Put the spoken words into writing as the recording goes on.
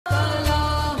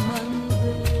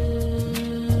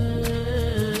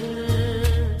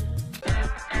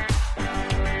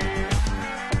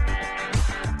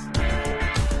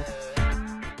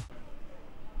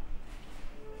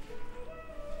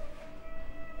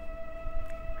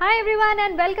Hi everyone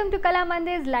and welcome to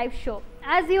Kalamandir's live show.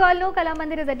 As you all know,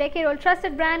 Kalamandir is a decade-old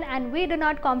trusted brand and we do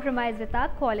not compromise with our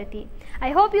quality. I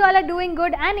hope you all are doing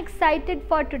good and excited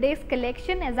for today's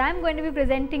collection as I am going to be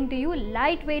presenting to you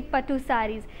lightweight Pattu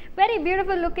Sarees. Very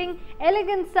beautiful looking,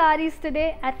 elegant sarees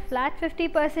today at flat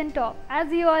 50% off.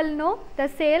 As you all know, the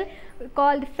sale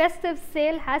called festive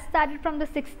sale has started from the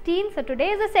 16th. So today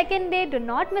is the second day. Do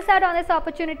not miss out on this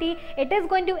opportunity. It is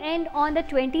going to end on the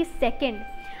 22nd.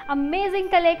 Amazing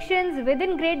collections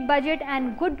within great budget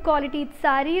and good quality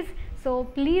sarees. So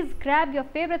please grab your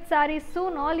favorite sarees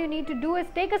soon. All you need to do is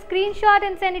take a screenshot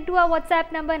and send it to our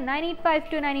WhatsApp number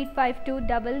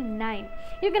 9852985299.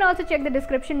 You can also check the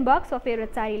description box for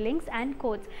favorite saree links and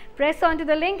codes. Press onto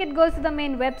the link, it goes to the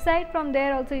main website. From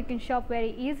there also you can shop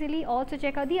very easily. Also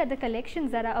check out the other collections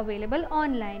that are available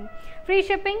online. Free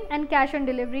shipping and cash on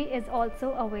delivery is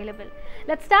also available.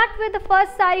 Let's start with the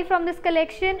first saree from this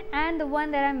collection and the one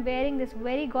that I am wearing, this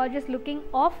very gorgeous looking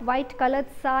off-white colored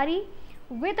saree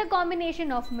with a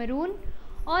combination of maroon.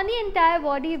 On the entire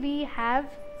body we have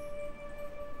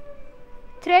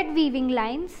thread weaving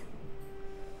lines,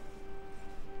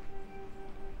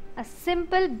 a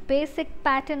simple basic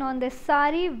pattern on this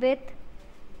saree with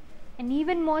an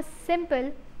even more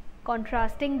simple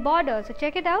contrasting border. So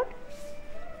check it out,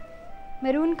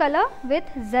 maroon color with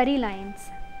zari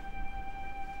lines.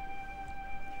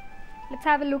 Let's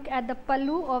have a look at the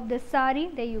pallu of this saree.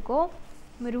 There you go,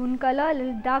 maroon color, a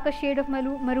little darker shade of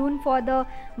maroon for the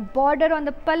border on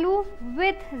the pallu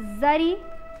with zari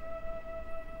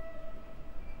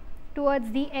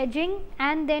towards the edging,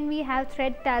 and then we have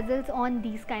thread tassels on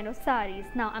these kind of sarees.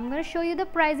 Now I'm going to show you the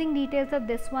pricing details of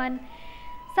this one.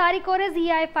 Saree code is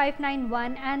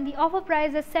EI591 and the offer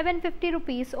price is 750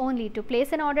 rupees only. To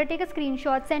place an order, take a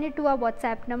screenshot, send it to our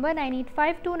WhatsApp number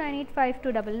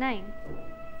 9852985299.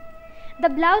 The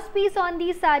blouse piece on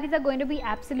these sarees are going to be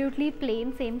absolutely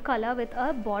plain, same color with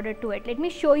a border to it. Let me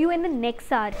show you in the next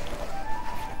saree.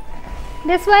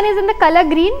 This one is in the color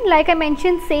green, like I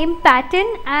mentioned, same pattern,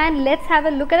 and let's have a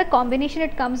look at the combination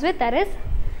it comes with, that is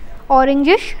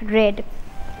orangish red.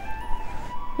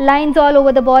 Lines all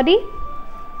over the body,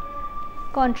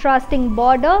 contrasting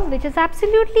border which is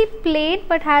absolutely plain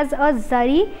but has a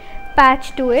zari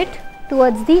patch to it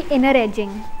towards the inner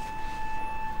edging.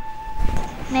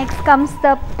 Next comes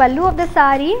the pallu of the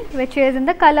saree, which is in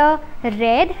the color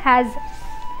red, has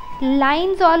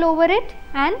lines all over it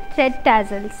and thread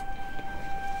tassels.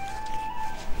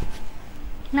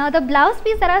 Now the blouse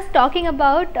piece that I was talking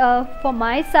about for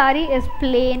my saree is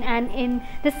plain and in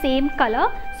the same color.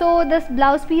 So this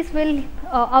blouse piece will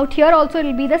out here also it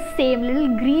will be the same, little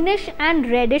greenish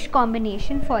and reddish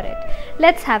combination for it.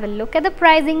 Let's have a look at the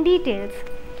pricing details.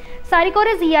 Saree code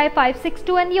is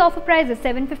EI562 and the offer price is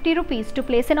 750 rupees. To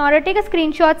place an order, take a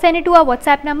screenshot, send it to our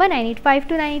WhatsApp number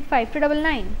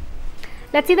 9852985299.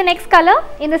 Let's see the next color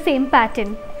in the same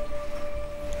pattern.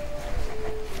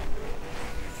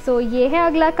 So ये है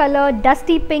अगला colour,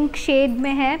 dusty pink shade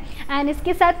में है and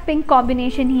इसके साथ pink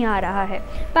combination ही आ रहा है.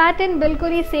 Pattern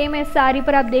बिल्कुल ही सेम है साड़ी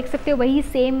पर, आप देख सकते हो वही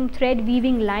same thread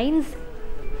weaving lines.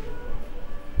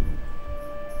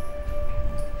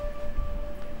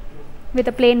 With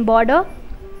a plain border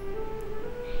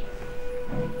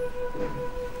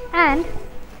and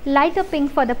lighter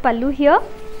pink for the pallu here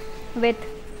with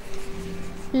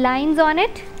lines on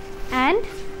it and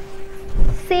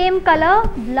same color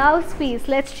blouse piece.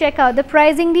 Let's check out the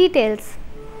pricing details.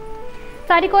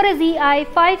 Saree code is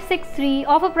EI563,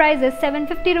 offer price is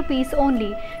 750 rupees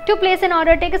only. To place an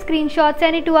order, take a screenshot,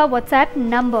 send it to our WhatsApp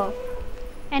number.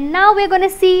 And now we're going to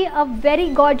see a very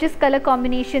gorgeous color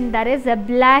combination, that is a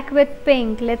black with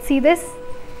pink. Let's see this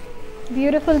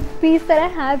beautiful piece that I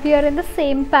have here in the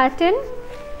same pattern.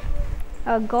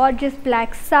 A gorgeous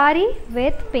black saree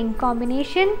with pink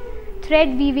combination,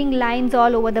 thread weaving lines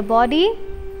all over the body.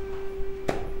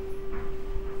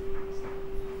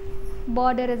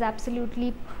 Border is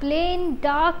absolutely plain,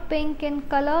 dark pink in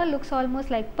color, looks almost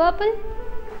like purple.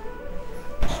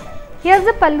 Here's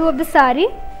the pallu of the saree,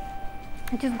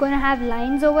 which is going to have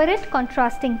lines over it,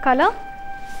 contrasting color,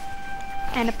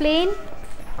 and a plain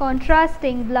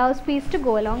contrasting blouse piece to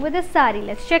go along with the saree.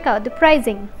 Let's check out the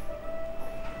pricing.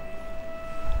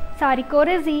 Saree code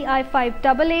is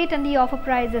EI588 and the offer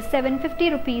price is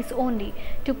 750 rupees only.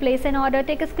 To place an order,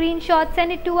 take a screenshot,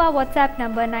 send it to our WhatsApp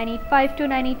number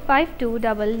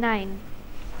 9852985299.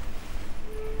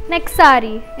 Next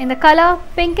saree in the color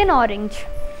pink and orange.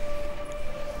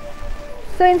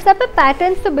 तो इन सब पे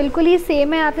patterns तो बिल्कुल ही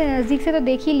same है. आपने नज़दीक से तो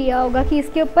देख ही लिया होगा कि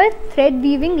इसके ऊपर थ्रेड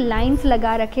वीविंग लाइंस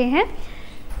लगा रखे हैं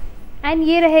एंड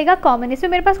ये रहेगा कॉमन। इसमें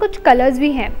मेरे पास कुछ कलर्स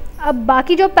भी हैं। अब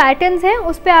बाकी जो पैटर्न्स हैं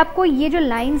उस पर आपको ये जो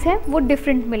लाइंस हैं वो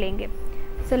डिफरेंट मिलेंगे।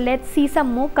 So let's see some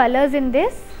more colours in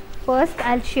this. First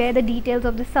I will share the details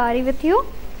of the sari with you,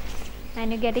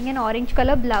 and you're getting an orange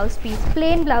color blouse piece,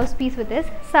 plain blouse piece with this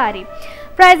sari.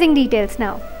 Pricing details now.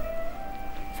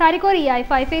 Sari core EI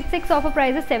 586, offer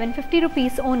price is 750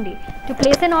 rupees only. To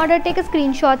place an order, take a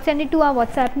screenshot, send it to our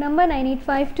WhatsApp number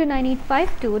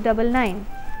 9852985299.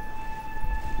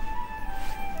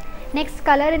 Next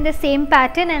color in the same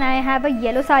pattern, and I have a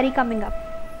yellow sari coming up.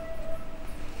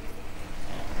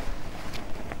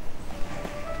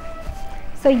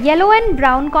 So yellow and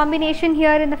brown combination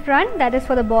here in the front, that is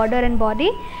for the border and body,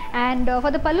 and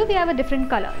for the pallu we have a different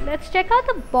color. Let's check out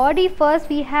the body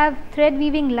first. We have thread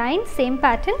weaving lines, same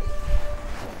pattern,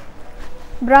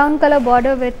 brown color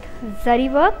border with zari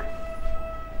work,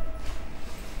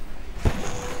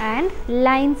 and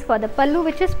lines for the pallu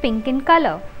which is pink in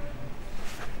color,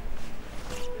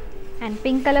 and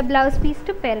pink color blouse piece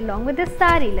to pair along with the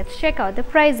sari. Let's check out the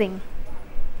pricing.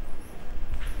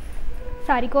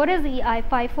 Sari code is EI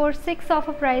 546,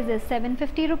 offer price is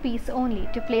 750 rupees only.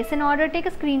 To place an order, take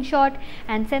a screenshot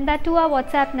and send that to our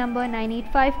WhatsApp number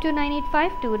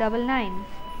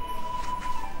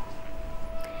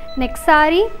 9852985299. Next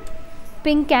sari,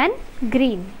 pink and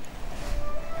green.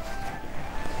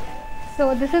 So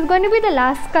this is going to be the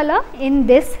last color in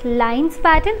this lines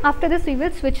pattern. After this we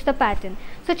will switch the pattern.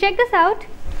 So check this out.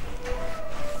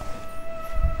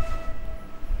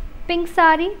 Pink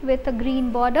sari with a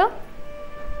green border,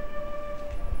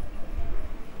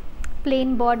 plain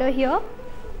border here,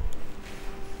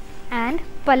 and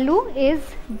pallu is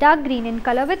dark green in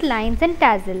color with lines and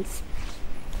tassels.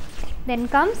 Then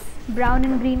comes brown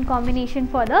and green combination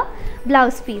for the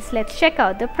blouse piece. Let's check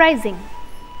out the pricing.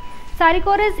 Sari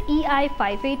code is EI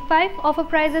 585, offer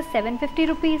price is 750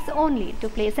 rupees only. To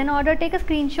place an order, take a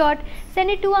screenshot,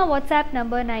 send it to our WhatsApp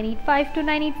number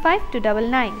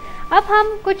 9852985299. अब हम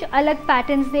कुछ अलग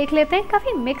patterns देख लेते हैं।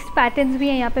 काफ़ी mixed patterns भी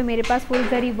हैं यहाँ पे मेरे पास। Full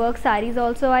zari work saris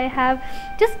also I have.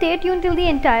 Just stay tune till the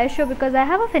entire show because I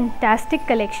have a fantastic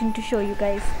collection two show you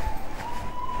guys.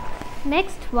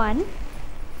 Next one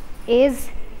is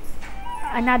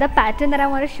another pattern that I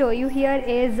want to show you here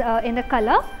is in the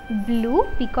color blue,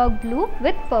 peacock blue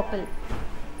with purple.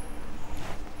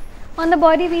 On the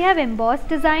body we have embossed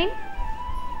design,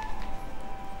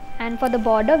 and for the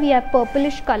border we have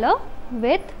purplish color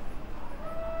with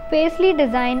paisley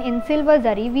design in silver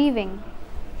zari weaving.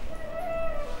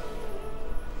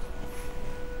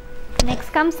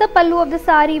 Next comes the pallu of the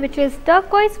sari, which is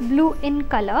turquoise blue in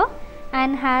color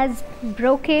and has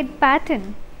brocade pattern,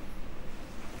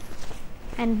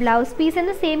 and blouse piece in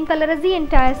the same color as the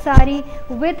entire sari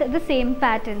with the same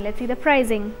pattern. Let's see the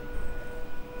pricing.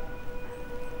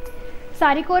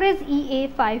 Sari code is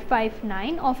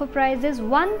EA559, offer price is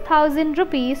 1000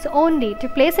 rupees only. To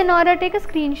place an order, take a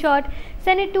screenshot,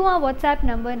 send it to our WhatsApp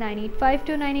number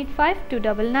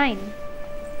 9852985299.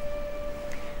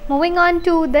 Moving on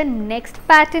to the next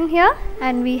pattern here,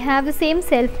 and we have the same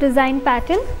self-designed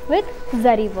pattern with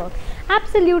zari work.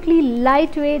 Absolutely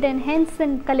lightweight, and hence the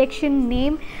collection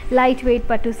name lightweight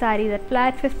Pattu Sarees at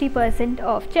flat 50%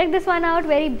 off. Check this one out.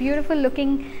 Very beautiful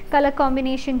looking color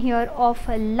combination here of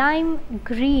lime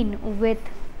green with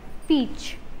peach.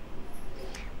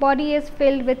 Body is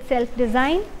filled with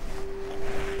self-design,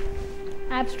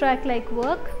 abstract like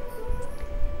work,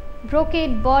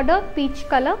 brocade border, peach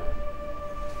color.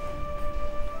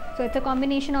 So it's a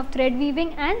combination of thread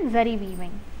weaving and zari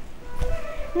weaving.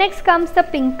 Next comes the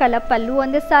pink color pallu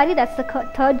on this sari. That's the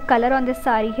third color on this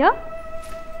sari here,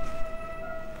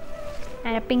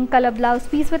 and a pink color blouse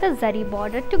piece with a zari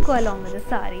border to go along with the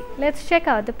sari. Let's check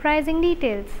out the pricing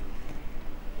details.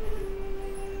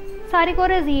 Sari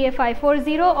code is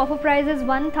EA540, offer price is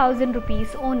 1000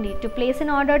 rupees only. To place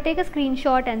an order, take a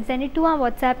screenshot and send it to our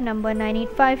WhatsApp number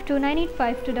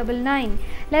 9852985299.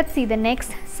 Let's see the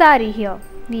next sari here.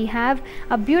 We have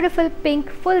a beautiful pink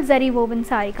full zari woven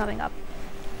sari coming up.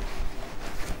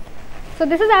 So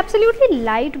this is absolutely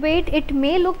lightweight. It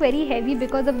may look very heavy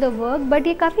because of the work, but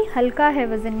ये काफ़ी हल्का है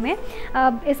वजन में.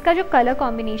 इसका जो color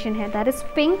combination है that is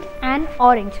pink and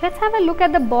orange. Let's have a look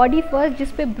at the body first,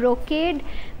 जिस पे brocade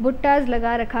buttas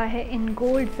लगा रखा है in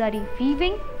gold zari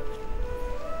weaving.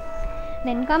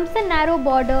 Then comes the narrow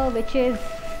border, which is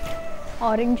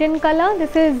orange in color.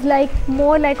 This is like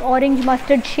more like orange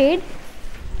mustard shade.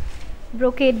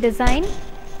 Brocade design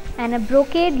and a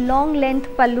brocade long length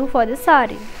pallu for the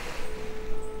sari.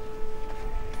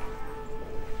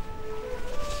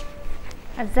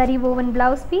 A zari woven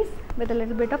blouse piece with a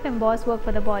little bit of embossed work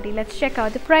for the body. Let's check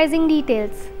out the pricing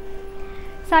details.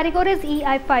 Saree code is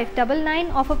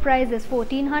EI599. Offer price is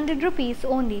 1400 rupees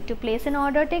only. To place an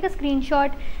order, take a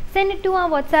screenshot, send it to our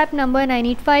WhatsApp number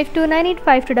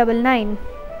 9852985299.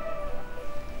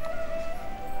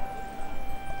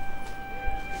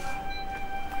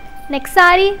 Next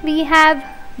saree we have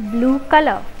blue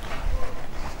color.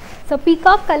 So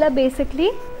peacock color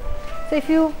basically. So if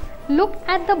you look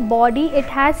at the body, it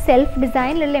has self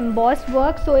design little embossed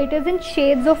work, so it is in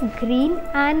shades of green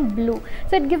and blue,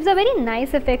 so it gives a very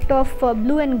nice effect of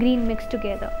blue and green mixed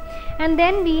together. And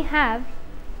then we have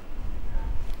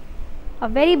a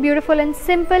very beautiful and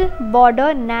simple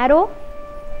border, narrow.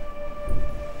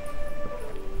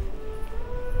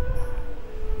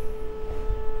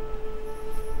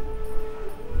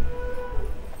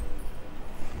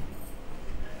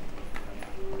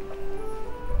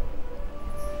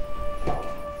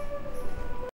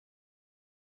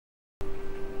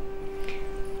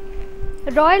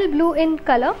 Royal blue in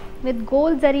color with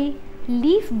gold zari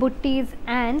leaf buttis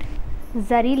and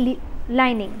zari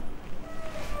lining.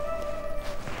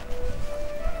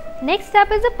 Next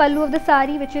up is the pallu of the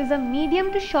sari, which is a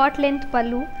medium to short length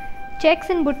pallu, checks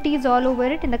and buttis all over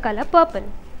it in the color purple.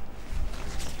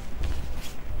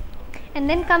 And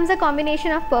then comes a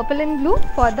combination of purple and blue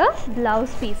for the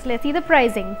blouse piece. Let's see the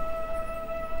pricing.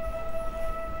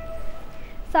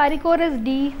 Saree code is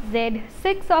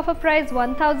DZ6. Offer price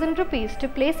 1000 rupees. To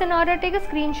place an order, take a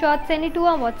screenshot, send it to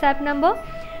our WhatsApp number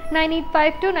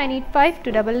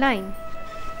 9852985299.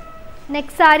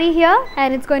 Next saree here,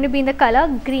 and it's going to be in the color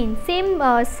green. Same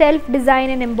self design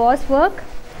and embossed work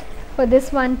for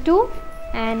this one too,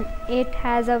 and it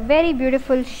has a very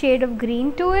beautiful shade of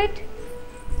green to it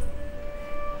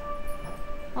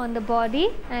on the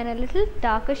body and a little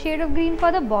darker shade of green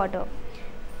for the border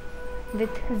with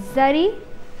zari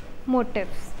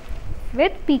motifs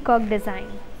with peacock design.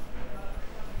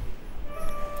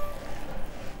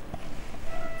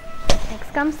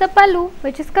 Next comes the pallu,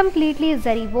 which is completely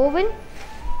zari woven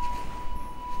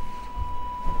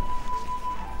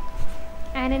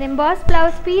and an embossed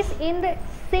blouse piece in the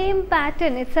same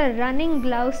pattern. It's a running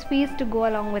blouse piece to go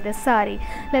along with the sari.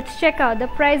 Let's check out the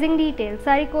pricing details.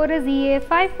 Saree code is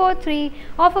EA543.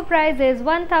 Offer price is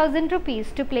 1000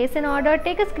 rupees. To place an order,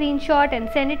 take a screenshot and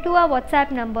send it to our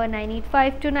WhatsApp number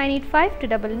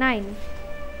 9852985299.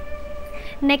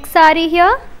 Next saree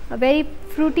here, a very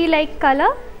fruity like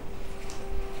color,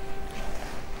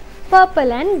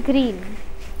 purple and green.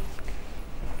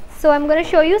 So I'm going to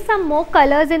show you some more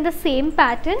colors in the same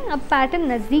pattern. अब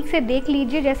pattern नज़दीक से देख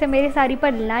लीजिए. जैसे मेरे साड़ी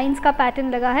पर lines का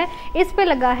pattern लगा है, इस पे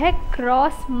लगा है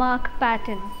cross mark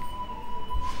pattern.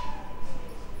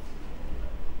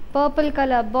 Purple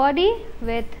colour body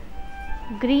with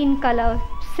green colour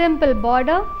simple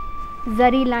border,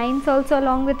 zari lines also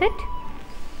along with it.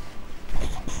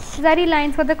 Zari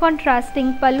lines for the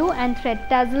contrasting pallu and thread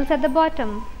tassels at the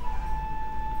bottom.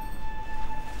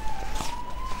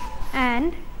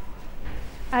 And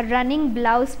a running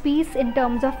blouse piece in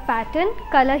terms of pattern.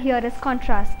 Color here is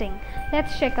contrasting.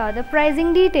 Let's check out the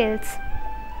pricing details.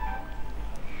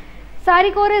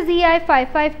 Saree code is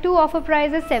EI552. Offer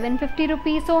price is 750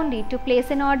 rupees only. To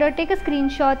place an order, take a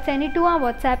screenshot, send it to our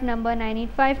WhatsApp number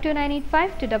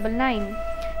 9852985299.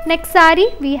 Next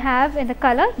saree we have in the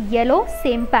color yellow,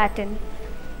 same pattern.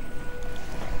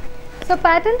 So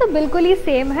pattern तो बिल्कुल ही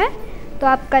same है, तो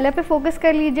आप colour पे focus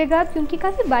कर लीजिएगा क्योंकि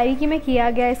काफ़ी बारीकी में किया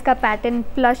गया है. इसका पैटर्न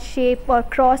प्लस शेप और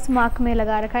क्रॉस मार्क में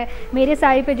लगा रखा है. मेरे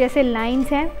साड़ी पे जैसे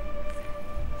लाइंस हैं,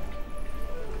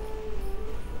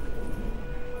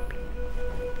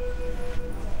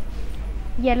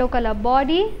 yellow colour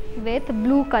body with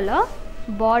blue colour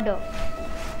border.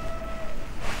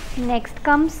 Next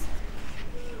comes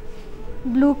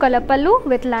blue color pallu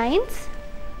with lines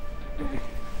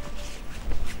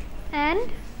and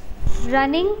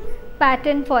running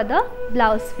pattern for the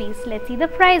blouse piece. Let's see the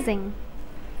pricing.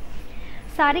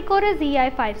 Saree code is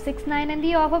EI569 and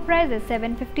the offer price is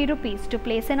 750 rupees. To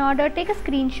place an order, take a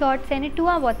screenshot, send it to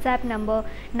our WhatsApp number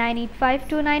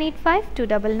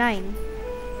 9852985299.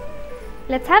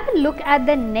 Let's have a look at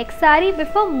the next saree.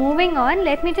 Before moving on,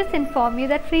 let me just inform you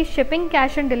that free shipping,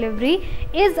 cash on delivery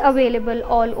is available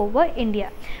all over India.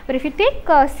 But if you take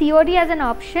COD as an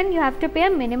option, you have to pay a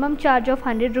minimum charge of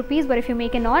 100 rupees. But if you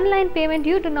make an online payment,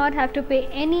 you do not have to pay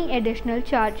any additional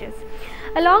charges.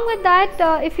 Along with that,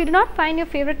 if you do not find your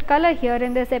favorite color here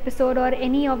in this episode or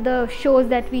any of the shows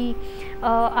that we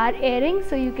are airing,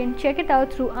 so you can check it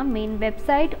out through our main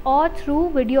website or through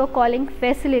video calling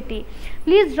facility.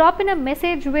 Please drop in a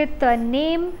message with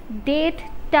name, date,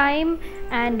 time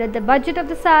and the budget of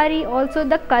the sari, also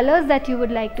the colors that you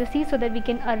would like to see, so that we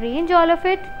can arrange all of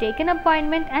it, take an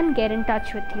appointment and get in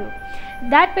touch with you.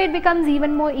 That way it becomes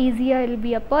even more easier. It will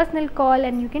be a personal call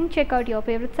and you can check out your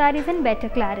favorite sarees in better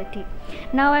clarity.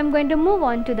 Now I'm going to move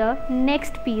on to the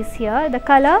next piece here. The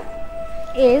color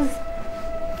is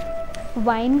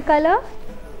wine color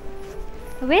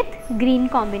with green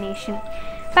combination.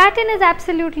 Pattern is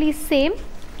absolutely same.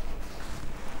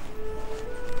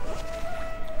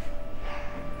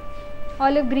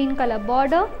 Olive green color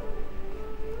border.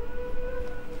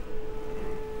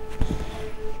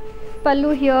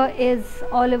 Pallu here is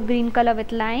olive green color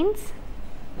with lines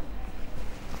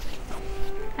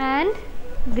and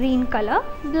green color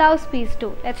blouse piece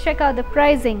too. Let's check out the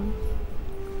pricing.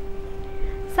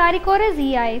 Sari core is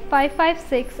EI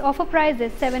 556, offer price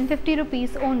is 750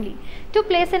 rupees only. To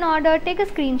place an order, take a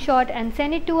screenshot and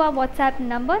send it to our WhatsApp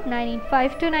number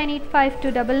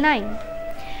 9852985299.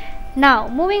 Now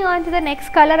moving on to the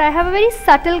next color, I have a very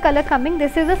subtle color coming.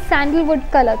 This is a sandalwood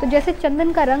color. तो जैसे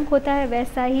चंदन का रंग होता है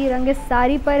वैसा ही रंग इस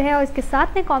साड़ी पर है और इसके साथ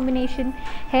में कॉम्बिनेशन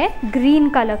है ग्रीन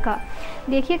कलर का.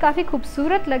 देखिए काफ़ी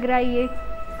खूबसूरत लग रहा है ये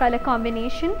कलर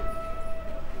कॉम्बिनेशन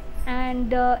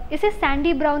एंड इसे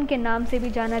सैंडी ब्राउन के नाम से भी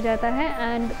जाना जाता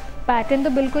है एंड पैटर्न तो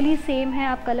बिल्कुल ही सेम है.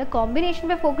 आप कलर कॉम्बिनेशन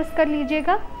पे फोकस कर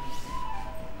लीजिएगा.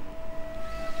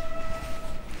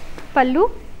 पल्लू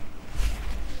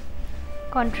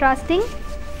contrasting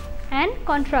and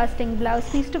contrasting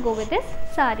blouse piece to go with this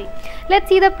sari. Let's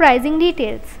see the pricing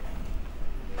details.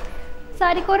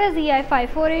 Sari core is EI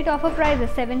 548, offer price is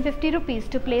 750 rupees.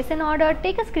 To place an order,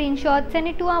 take a screenshot,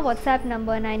 send it to our WhatsApp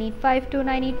number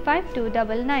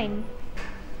 9852985299.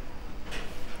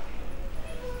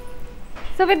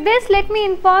 So with this, let me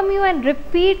inform you and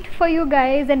repeat for you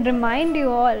guys and remind you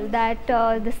all that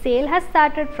the sale has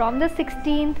started from the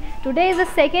 16th. Today is the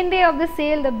second day of the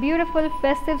sale, the beautiful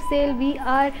festive sale. We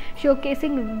are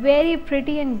showcasing very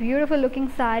pretty and beautiful looking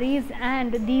sarees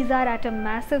and these are at a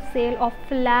massive sale of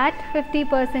flat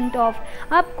 50% off.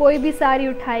 आप कोई भी साड़ी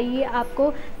उठाइए आपको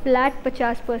flat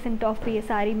 50% of पे ये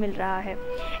साड़ी मिल रहा है.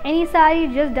 Any sari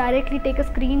just directly take a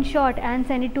screenshot and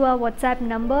send it to our WhatsApp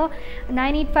number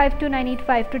 9852985299.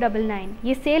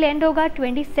 ये सेल एंड होगा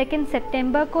 22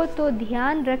 सितंबर को, तो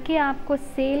ध्यान रखें आपको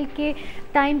सेल के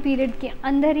टाइम पीरियड के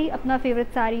अंदर ही अपना फेवरेट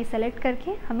साड़ी सेलेक्ट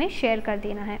करके हमें शेयर कर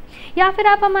देना है. या फिर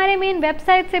आप हमारे मेन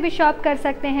वेबसाइट से भी शॉप कर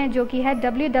सकते हैं जो कि है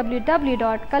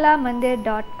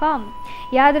www.kalamandir.com.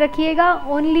 याद रखिएगा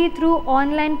ओनली थ्रू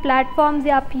ऑनलाइन प्लेटफॉर्म्स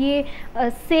आप ये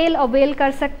सेल अवेल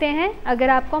कर सकते हैं. अगर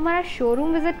आपको हमारा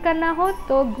शोरूम विजिट करना हो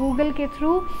तो गूगल के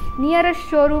थ्रू नियरेस्ट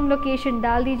शोरूम लोकेशन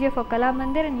डाल दीजिए for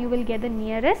Kalamandir and you will get the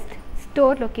nearest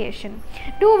store location.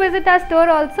 Do visit our store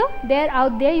also.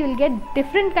 Out there you will get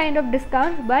different kind of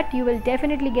discounts, but you will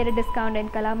definitely get a discount in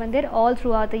Kalamandir all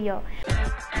throughout the year.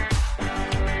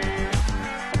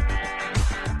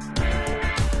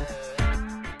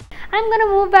 I'm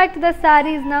gonna move back to the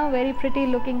sarees now. Very pretty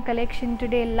looking collection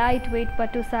today. Lightweight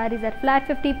Pattu Sarees at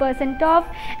flat 50%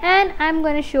 off, and I'm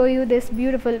gonna show you this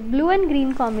beautiful blue and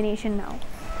green combination now.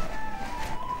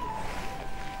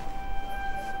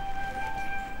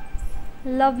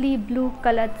 Lovely blue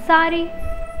colored sari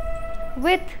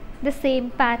with the same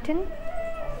pattern,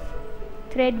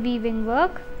 thread weaving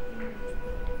work,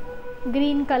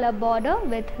 green color border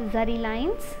with zari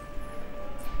lines,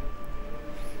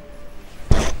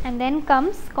 and then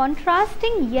comes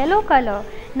contrasting yellow color.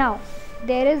 Now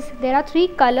there are three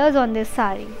colors on this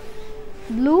sari: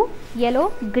 blue, yellow,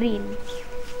 green.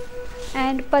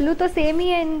 And pallu to same ही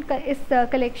है इस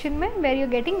collection में, where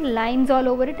you're getting lines all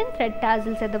over it and thread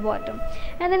tassels at the bottom.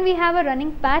 And then we have a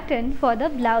running pattern for the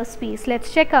blouse piece. Let's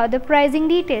check out the pricing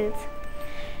details.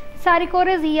 Sari core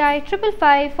is EI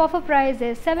 555, offer price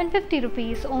is 750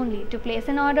 rupees only. To place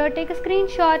an order, take a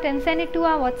screenshot and send it to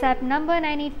our WhatsApp number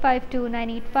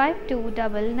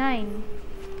 9852985299.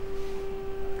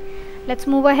 Let's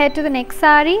move ahead to the next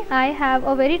sari. I have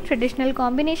a very traditional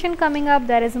combination coming up.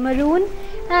 There is maroon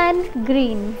and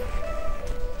green.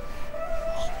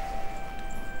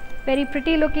 Very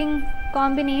pretty looking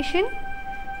combination.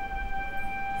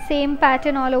 Same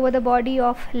pattern all over the body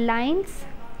of lines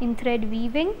in thread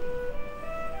weaving.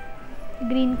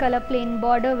 Green color plain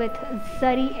border with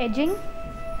zari edging.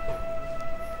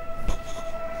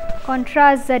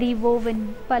 Contrast zari woven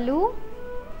pallu.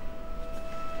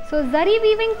 So zari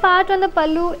weaving part on the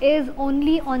pallu is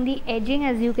only on the edging,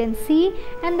 as you can see,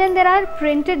 and then there are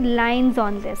printed lines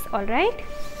on this, alright,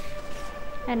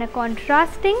 and a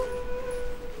contrasting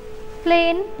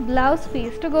plain blouse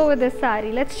piece to go with this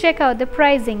sari. Let's check out the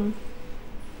pricing.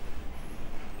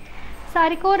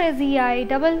 Sari core is EI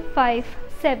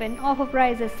 556, 557 offer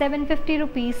price is 750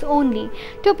 rupees only.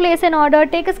 To place an order,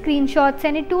 take a screenshot,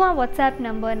 send it to our WhatsApp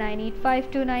number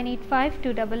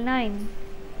 9852985299.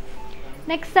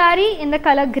 Next saree in the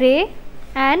color grey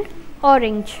and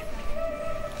orange.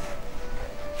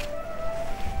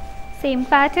 Same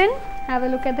pattern, have a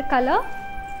look at the color.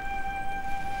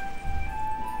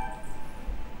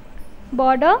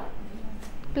 Border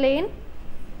plain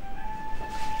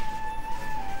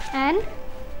and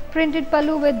printed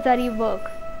pallu with zari work.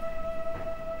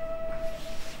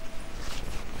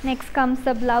 Next comes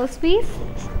the blouse piece,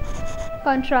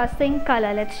 contrasting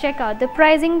color. Let's check out the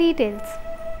pricing details.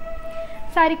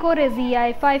 Saree code is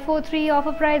EI543,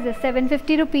 offer price is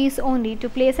 750 rupees only. To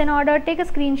place an order, take a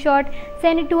screenshot,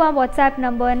 send it to our WhatsApp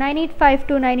number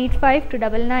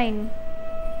 9852985299.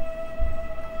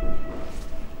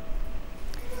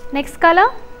 Next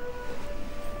color,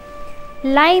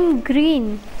 lime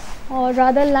green, or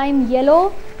rather lime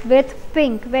yellow with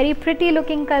pink. Very pretty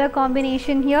looking color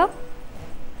combination here.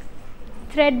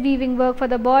 Thread weaving work for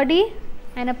the body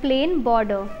and a plain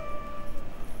border.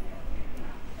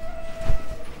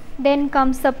 Then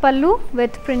comes the pallu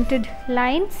with printed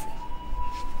lines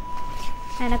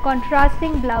and a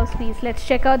contrasting blouse piece. Let's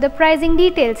check out the pricing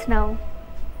details now.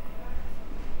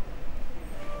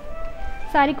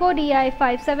 Saree code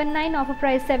EI579, offer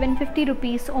price 750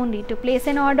 rupees only. To place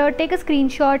an order, take a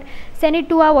screenshot, send it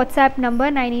to our WhatsApp number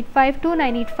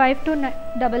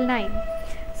 9852985299.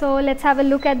 So let's have a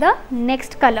look at the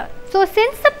next color. So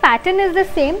since the pattern is the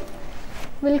same,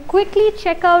 we'll quickly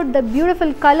check out the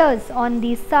beautiful colors on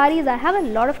these sarees. I have a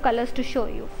lot of colors to show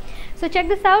you. So check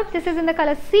this out. This is in the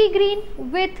color sea green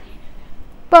with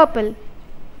purple.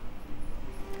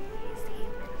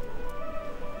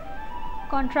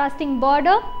 Contrasting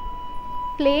border,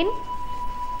 plain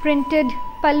printed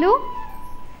pallu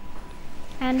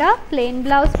and a plain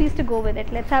blouse piece to go with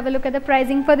it. Let's have a look at the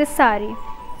pricing for this saree.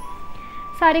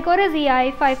 Saree code is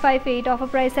EI558, offer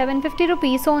price 750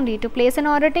 rupees only. To place an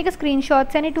order, take a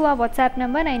screenshot, send it to our WhatsApp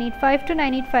number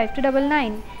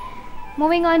 9852985299.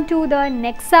 Moving on to the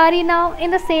next saree now.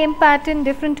 In the same pattern,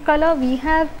 different color, we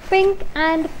have pink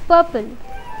and purple.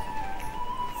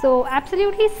 So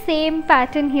absolutely same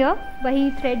pattern here.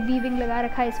 वही thread weaving लगा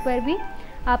रखा है इस पर भी.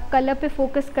 आप colour पे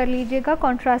focus कर लीजिएगा.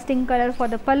 Contrasting color for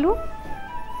the pallu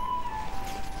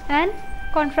and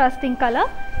contrasting color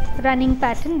running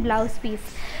pattern blouse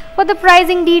piece. For the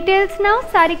pricing details now,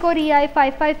 saree code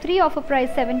EI553, offer price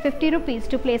 750 rupees.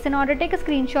 To place an order, take a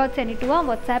screenshot, send it to our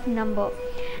WhatsApp number.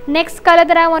 Next color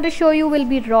that I want to show you will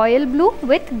be royal blue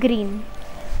with green.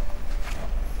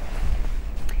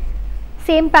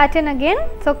 Same pattern again,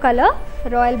 so color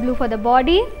royal blue for the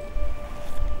body,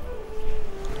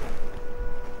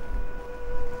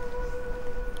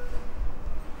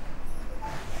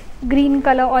 green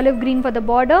color olive green for the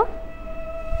border,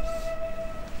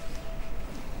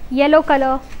 yellow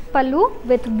color pallu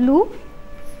with blue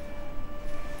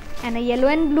and a yellow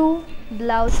and blue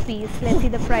blouse piece. Let's see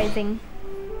the pricing.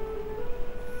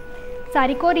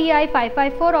 Saree code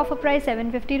EI554, offer price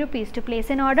 750 rupees. To place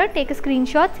an order, take a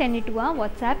screenshot, send it to our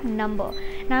WhatsApp number.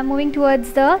 Now moving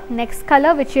towards the next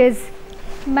color, which is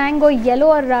mango yellow,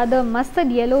 or rather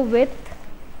mustard yellow with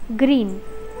green.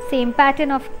 Same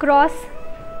pattern of cross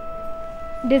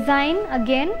design,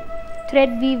 again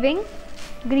thread weaving,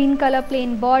 green color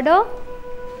plain border,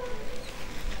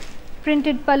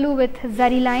 printed pallu with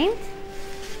zari lines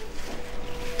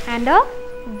and a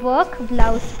work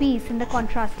blouse piece in the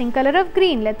contrasting color of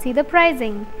green. Let's see the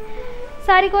pricing.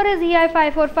 Saree code is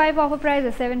EI545, offer price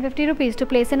is 750 rupees. To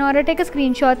place an order, take a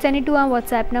screenshot, send it to our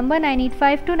WhatsApp number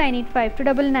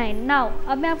 9852985299. Now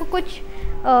अब मैं आपको कुछ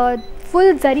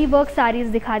full zari work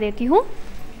sarees दिखा देती हूँ.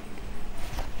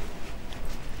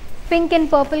 Pink and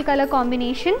purple color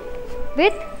combination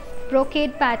with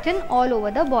brocade pattern all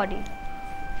over the body.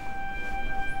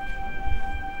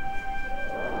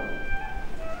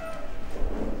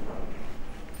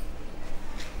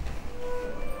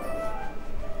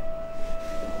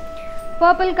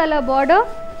 Purple color border,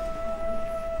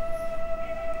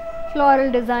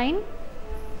 floral design,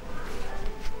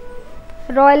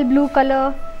 royal blue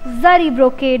color zari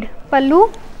brocade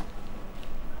pallu,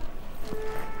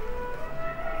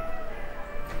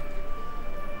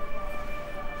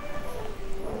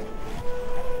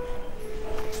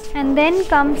 and then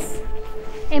comes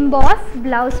embossed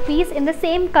blouse piece in the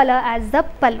same color as the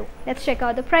pallu. Let's check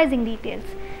out the pricing details.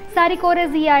 Saree code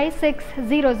is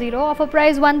EI600, offer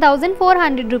price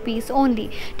 1400 rupees only.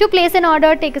 To place an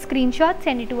order, take a screenshot,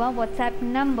 send it to our WhatsApp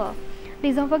number.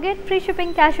 Please don't forget, free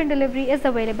shipping, cash on delivery is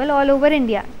available all over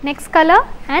India. Next color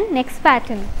and next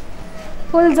pattern.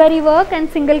 Full zari work and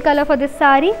single color for this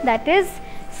saree, that is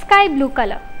sky blue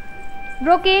color.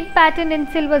 Brocade pattern in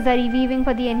silver zari weaving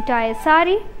for the entire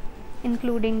sari,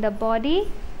 including the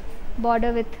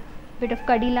border with bit of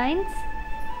kadi lines.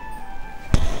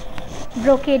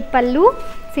 Brocade pallu,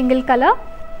 single color,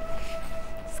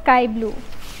 sky blue,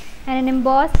 and an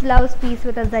embossed blouse piece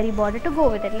with a zari border to go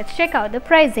with it. Let's check out the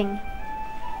pricing.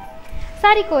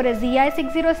 Sari code is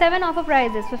EI607, offer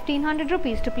price is 1500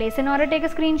 rupees. To place an order, take a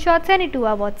screenshot, send it to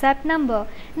our WhatsApp number.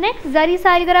 Next zari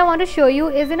sari that I want to show you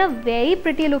is in a very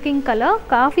pretty looking color.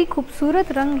 काफ़ी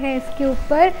खूबसूरत रंग है इसके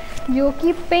ऊपर, जो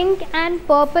कि pink and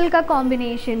purple का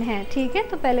combination है. ठीक है,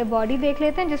 तो पहले बॉडी देख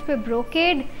लेते हैं जिस पे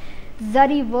ब्रोकेड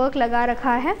जरी वर्क लगा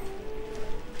रखा है.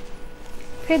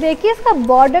 फिर देखिए इसका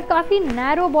बॉर्डर काफ़ी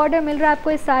नैरो बॉर्डर मिल रहा है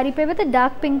आपको इस साड़ी पे with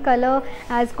dark pink colour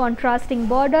as contrasting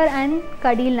border and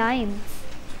कडी lines.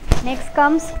 Next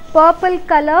comes purple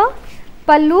colour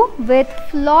pallu with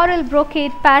floral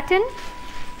brocade pattern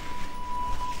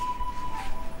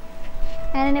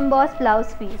and an embossed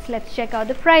blouse piece. Let's check out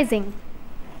the pricing.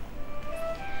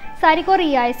 Sari code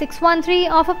EI613,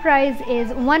 offer price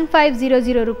is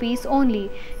 1500 rupees only.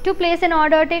 To place an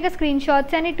order, take a screenshot,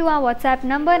 send it to our WhatsApp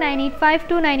number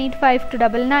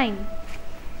 9852985299.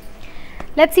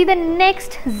 Let's see the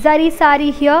next zari sari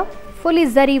here, fully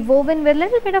zari woven with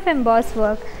little bit of embossed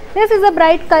work. This is a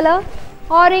bright color,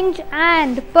 orange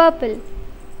and purple.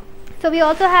 So we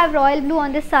also have royal blue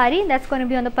on this sari, that's going to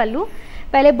be on the pallu.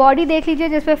 पहले body देख लीजिए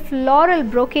जिसपे floral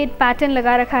brocade pattern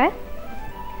लगा रखा है.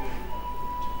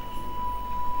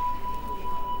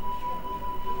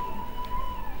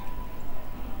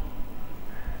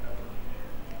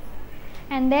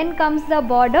 And then comes the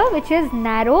border, which is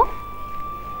narrow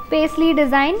paisley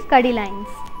design kadi lines.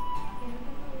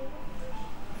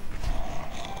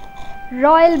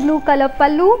 Royal blue color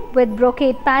pallu with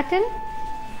brocade pattern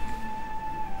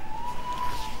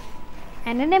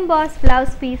and an embossed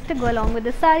blouse piece to go along with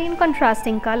the sari in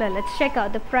contrasting color. Let's check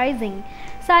out the pricing.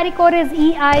 Sari code is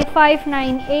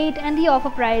EI598 and the offer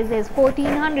price is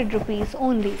 1400 rupees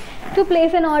only. To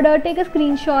place an order, take a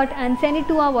screenshot and send it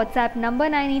to our WhatsApp number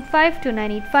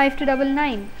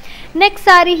 9852985299. Next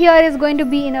sari here is going to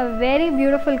be in a very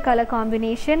beautiful color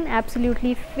combination,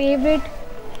 absolutely favorite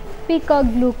peacock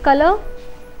blue color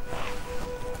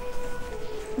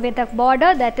with a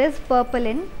border that is purple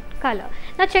in color.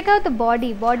 Now check out the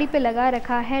body. Body पे लगा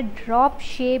रखा है drop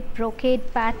shape brocade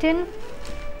pattern,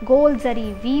 gold zari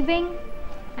weaving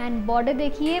and border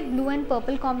देखिए blue and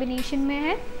purple combination में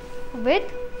है with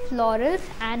florals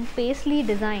and paisley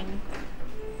design.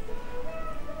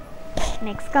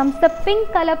 Next comes the pink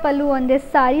color pallu on this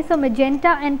sari, so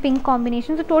magenta and pink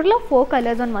combination, so total of 4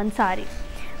 colors on one sari.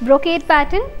 Brocade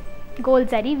pattern, gold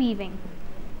zari weaving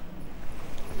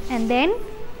and then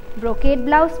brocade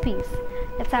blouse piece.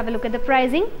 Let's have a look at the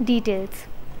pricing details.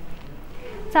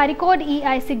 Sari code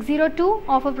EI602,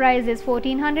 offer price is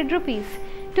 1400 rupees.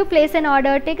 To place an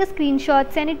order, take a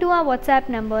screenshot, send it to our WhatsApp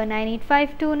number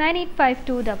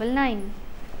 9852985299.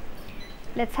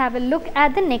 Let's have a look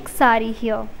at the next sari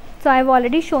here. So I have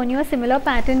already shown you a similar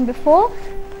pattern before.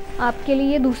 आपके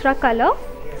लिए दूसरा color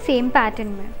same pattern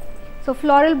में. So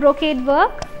floral brocade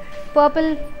work, purple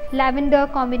lavender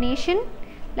combination.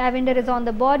 Lavender is on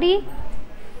the body.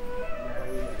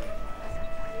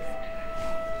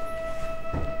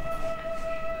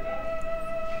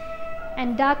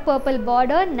 And dark purple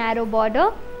border, narrow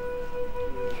border.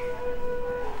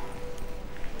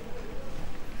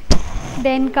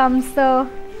 Then comes the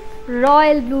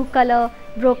royal blue color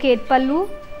brocade pallu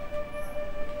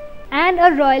and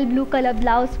a royal blue color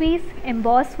blouse piece,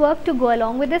 embossed work to go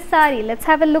along with the sari. Let's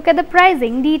have a look at the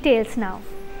pricing details now.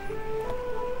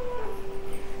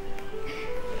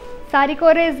 Sari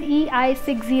code is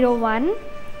EI601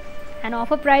 and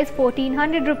offer price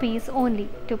 1400 rupees only.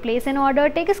 To place an order,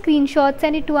 take a screenshot,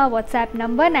 send it to our WhatsApp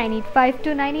number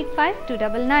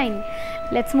 9852985299.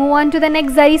 Let's move on to the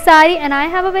next zari sari and I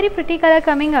have a very pretty color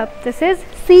coming up. This is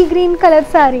sea green colored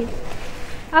sari.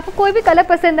 आपको कोई भी colour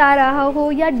पसंद आ रहा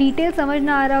हो या detail समझ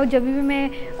ना आ रहा हो जब भी मैं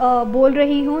बोल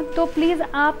रही हूँ तो प्लीज़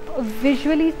आप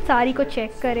विजुअली साड़ी को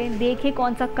चेक करें, देखें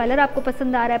कौन सा कलर आपको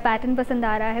पसंद आ रहा है, पैटर्न पसंद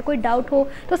आ रहा है. कोई डाउट हो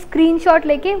तो स्क्रीनशॉट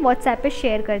लेके व्हाट्सएप पे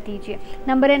शेयर कर दीजिए.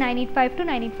 नंबर है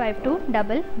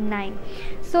 9852985299.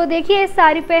 सो देखिए इस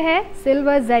साड़ी पे है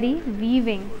silver zari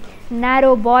weaving,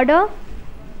 narrow border,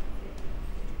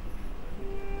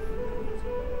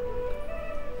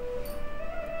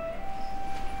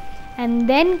 and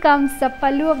then comes the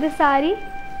pallu of the sari.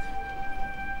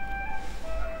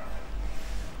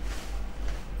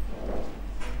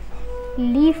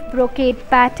 Leaf brocade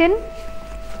pattern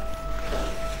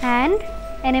and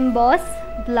an embossed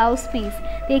blouse piece.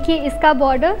 देखिए इसका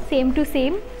border same to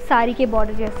same sari के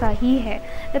बॉर्डर जैसा ही है.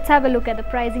 Let's have a look at the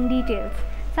pricing details.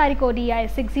 Saree code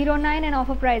EI609 and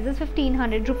offer price is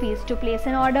 1500 rupees. To place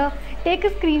an order, take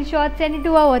a screenshot, send it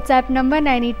to our WhatsApp number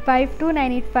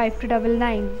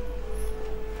 9852985299.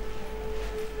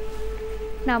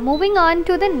 Now moving on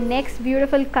to the next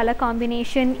beautiful color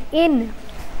combination in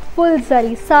full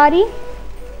zari saree.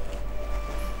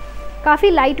 काफ़ी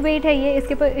light weight है ये,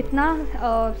 इसके ऊपर इतना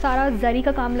सारा जरी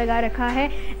का काम लगा रखा है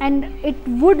and it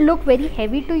would look very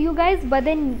heavy to you guys, but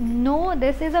then no,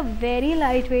 this is a very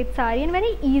light weight sari and very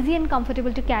easy and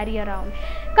comfortable to carry around.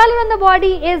 Colour on the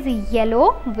body is yellow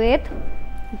with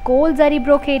gold zari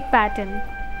brocade pattern,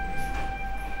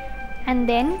 and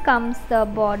then comes the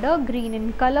border green in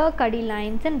color, kadi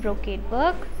lines and brocade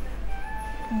work.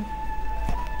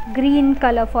 Green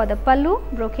color for the pallu,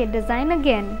 brocade design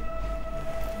again.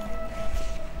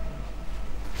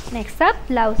 Next up,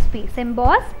 blouse piece,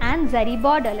 embossed and zari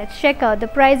border. Let's check out the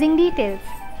pricing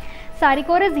details. Saree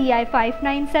code is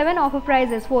EI597. Offer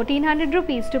price is 1400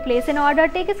 rupees. To place an order,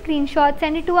 take a screenshot,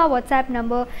 send it to our WhatsApp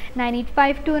number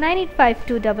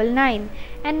 9852985299.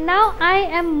 And now I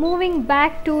am moving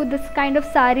back to this kind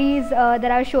of sarees that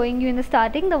I was showing you in the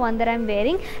starting, the one that I'm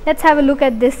wearing. Let's have a look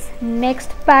at this next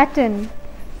pattern.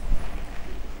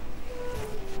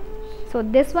 So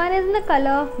this one is in the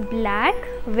color black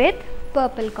with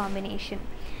purple combination.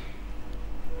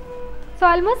 So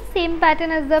almost same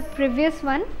pattern as the previous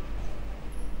one.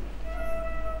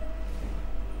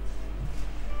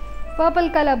 Purple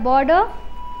color border,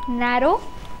 narrow,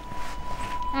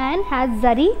 and has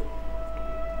zari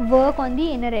work on the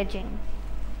inner edging.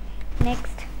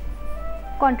 Next,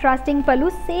 contrasting pallu,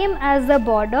 same as the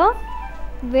border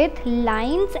with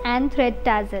lines and thread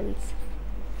tassels.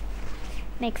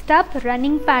 Next up,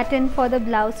 running pattern for the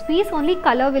blouse piece, only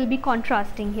color will be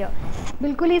contrasting here.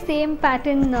 बिल्कुल ही same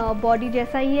pattern body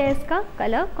जैसा ही है, इसका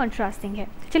colour contrasting है.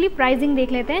 चलिए pricing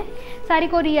देख लेते हैं. Sari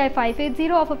code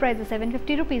EI580, offer price है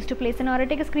 750 rupees. To place N order,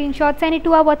 take screen shot, send it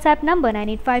to our WhatsApp number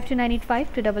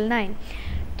 9852985299.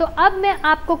 तो अब मैं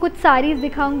आपको कुछ साड़ीज़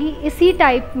दिखाऊंगी इसी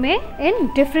टाइप में in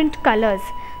different colours.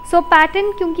 So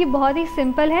pattern क्योंकि बहुत ही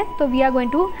सिंपल है, तो we are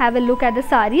going to have a look at the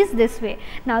saris this way.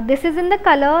 Now this is in the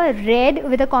colour read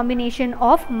with a combination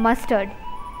of mustard.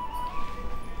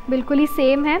 बिल्कुल ही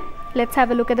सेम है. Let's have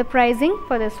a look at the pricing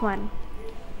for this one.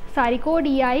 Saree code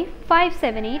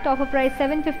EI578, offer price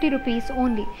 750 rupees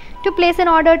only. To place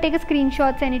an order, take a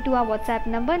screenshot, send it to our WhatsApp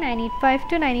number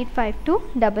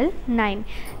 9852985299.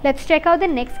 Let's check out the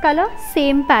next color,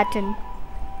 same pattern.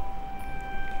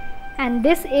 And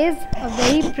this is a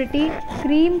very pretty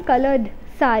cream colored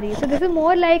saree. So this is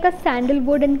more like a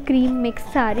sandalwood and cream mixed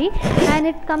saree,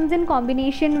 and it comes in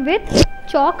combination with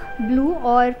chalk blue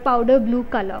और powder blue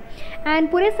colour. And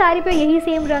पूरे साड़ी पे यही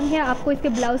same रंग है. आपको इसके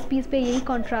blouse piece पे यही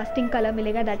कॉन्ट्रास्टिंग कलर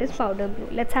मिलेगा, that is powder blue.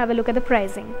 Let's have a look at the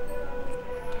pricing.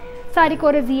 Sari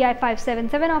code is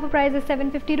EI577, offer price is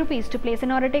 750 rupees. To place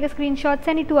N order, take a screenshot,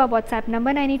 send it to our WhatsApp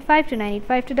number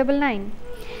 9852985299.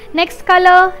 Next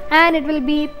colour, and it will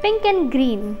be pink and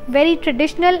green, very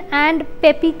traditional and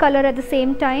peppy colour at the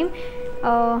same time.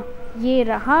 ये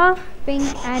रहा pink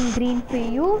and green for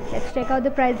you. Let's check out the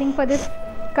pricing for this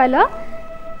color.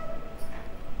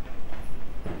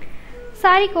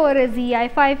 Saree code is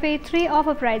EI583,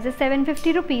 offer price is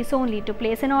 750 rupees only. To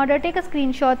place an order, take a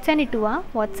screenshot, send it to our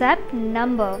WhatsApp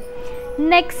number.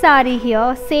 Next saree here,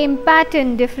 same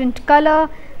pattern, different color,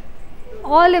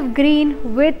 olive green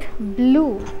with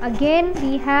blue. Again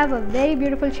we have a very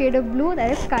beautiful shade of blue,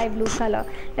 that is sky blue color.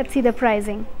 Let's see the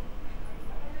pricing.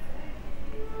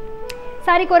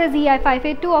 Saree code is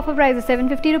EI582, offer price is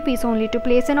 750 rupees only. To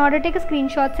place an order, take a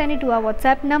screenshot, send it to our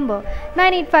WhatsApp number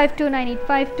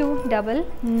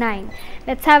 9852985299.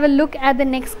 Let's have a look at the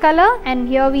next color, and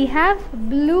here we have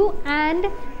blue and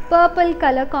purple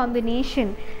color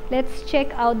combination. Let's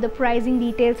check out the pricing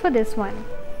details for this one.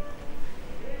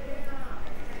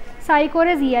 Saree code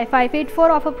is EI584,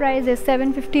 offer price is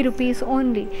 750 rupees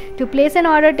only. To place an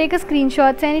order, take a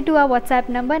screenshot, send it to our WhatsApp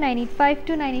number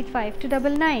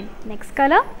 9852985299. Next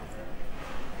color,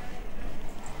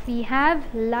 we have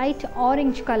light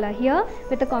orange color here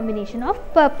with a combination of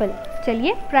purple.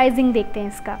 चलिए pricing देखते हैं.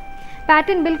 इसका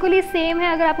pattern बिल्कुल ही same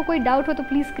है. अगर आपको कोई doubt हो तो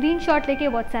प्लीज़ स्क्रीनशॉट लेके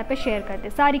व्हाट्सएप पे शेयर कर दे.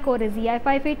 सारी code is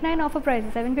EI589, offer price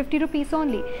 750 rupees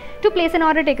only. To place N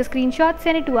order, take a screenshot,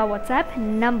 send it to our WhatsApp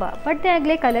number. बढ़ते हैं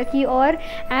अगले कलर की ओर,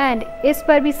 एंड इस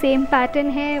पर भी सेम पैटर्न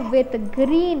है with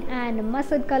green and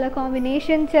mustard colour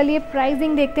combination. चलिए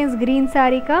प्राइसिंग देखते हैं इस ग्रीन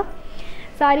साड़ी का.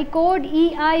 Saree code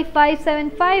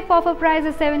EI575, offer price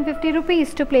is 750 rupees.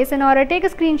 To place an order, take a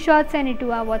screenshot, send it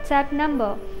to our WhatsApp number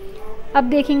अब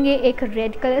देखेंगे एक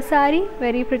red colour sari,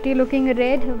 very pretty looking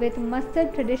red with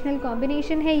mustard traditional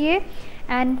combination है ये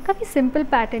and काफ़ी simple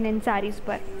pattern in saris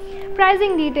पर.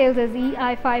 Pricing details is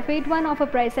EI581, offer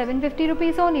price 750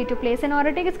 rupees only. To place an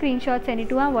order, take a screenshot, send it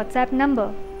to our WhatsApp number.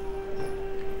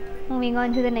 Moving on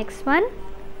to the next one.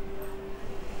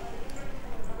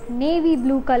 Navy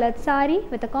blue colored sari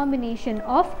with a combination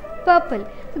of purple.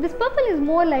 So this purple is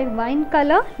more like wine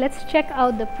color. Let's check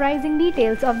out the pricing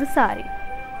details of the sari.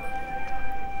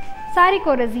 Sari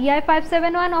code is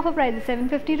EI571, offer price is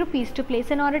 750 rupees. To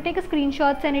place an order, take a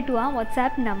screenshot, send it to our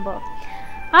WhatsApp number.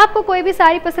 आपको कोई भी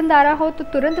साड़ी पसंद आ रहा हो तो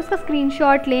तुरंत उसका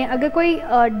screenshot लें. अगर कोई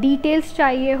डिटेल्स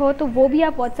चाहिए हो तो वो भी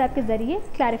आप व्हाट्सएप के ज़रिए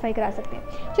क्लैरिफाई करा सकते हैं.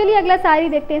 चलिए अगला साड़ी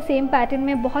देखते हैं. सेम पैटर्न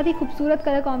में बहुत ही खूबसूरत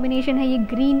कलर कॉम्बिनेशन है ये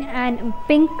ग्रीन एंड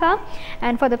पिंक का.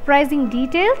 And for the pricing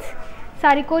details,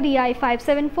 sari code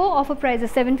EI574, offer price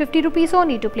is 750 rupees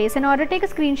only. To place an order, take a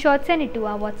screenshot, send it to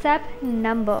our WhatsApp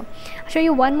number. I'll show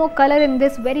you one more color in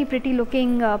this very pretty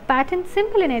looking pattern,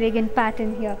 simple and elegant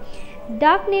pattern here.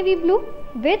 Dark navy blue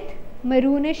with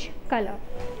maroonish color.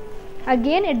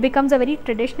 Again it becomes a very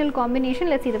traditional combination.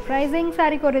 Let's see the pricing.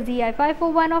 Sari code is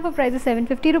EI541, offer price is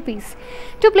 750 rupees.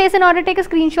 To place an order, take a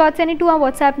screenshot, send it to our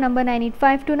WhatsApp number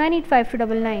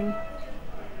 9852985299.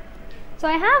 So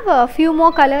I have a few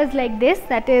more colors like this,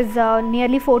 that is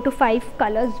nearly 4 to 5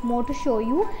 colors more to show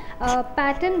you.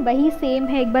 Pattern वही same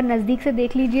है, एक बार नज़दीक से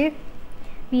देख लीजिए.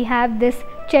 We have this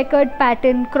checkered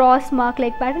pattern, cross mark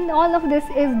like pattern. All of this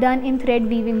is done in thread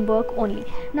weaving work only.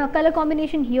 Now color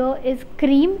combination here is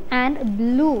cream and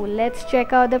blue. Let's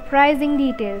check out the pricing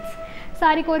details.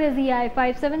 Sari code is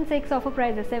EI576, offer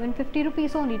price is 750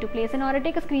 rupees only. To place an order,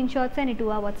 take a screenshot, send it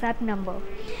to our WhatsApp number.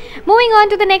 Moving on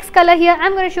to the next color here,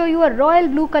 I'm going to show you a royal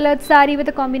blue colored sari with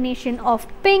a combination of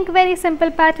pink. Very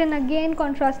simple pattern, again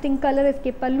contrasting color.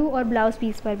 इसके पल्लू और blouse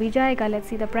piece पर भी जाएगा. Let's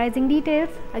see the pricing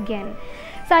details again.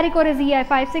 Sari code is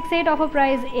EI568, offer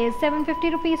price is 750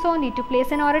 rupees only. To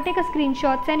place an order, take a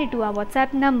screenshot, send it to our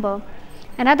WhatsApp number.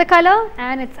 Another color,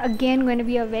 and it's again going to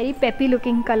be a very peppy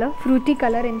looking color, fruity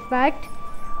color in fact.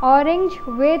 Orange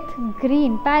with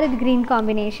green, parrot green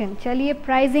combination. चलिए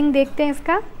pricing देखते हैं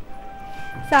इसका.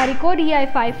 Sari code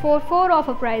EI544,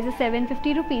 offer price is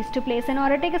 750 rupees. To place an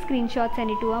order, take a screenshot,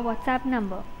 send it to our WhatsApp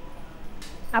number.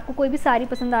 आपको कोई भी साड़ी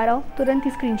पसंद आ रहा हो तुरंत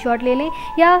ही स्क्रीनशॉट ले लें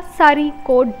या साड़ी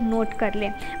कोड नोट कर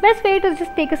लें. Best way to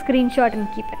just take a screenshot and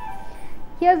keep it.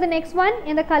 Here's the next one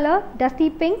in the color dusty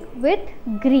pink with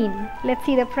green. Let's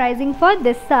see the pricing for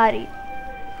this sari.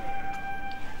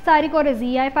 Sari code is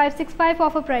EI565,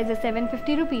 offer price is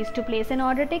 750 rupees. To place an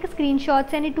order, take a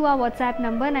screenshot, send it to our WhatsApp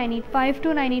number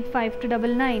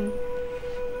 9852985299.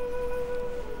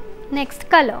 Next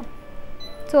color.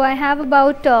 So I have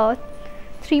about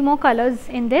 3 more colors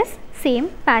in this same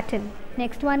pattern.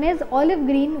 Next one is olive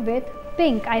green with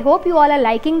pink. I hope you all are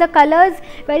liking the colors.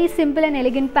 Very simple and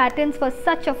elegant patterns for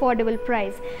such affordable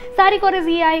price. Sari code is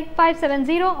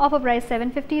EI570, offer price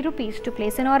 750 rupees. To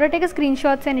place an order, take a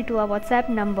screenshot, send it to our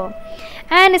WhatsApp number.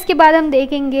 And इसके बाद हम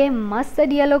देखेंगे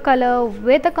mustard yellow color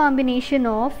with a combination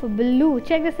of blue.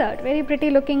 Check this out, very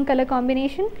pretty looking color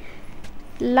combination.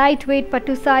 Lightweight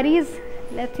Pattu Sarees.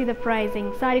 Let's see the pricing.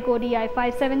 Sari code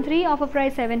EI573, offer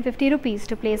price 750 rupees.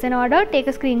 To place an order, take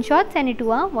a screenshot, send it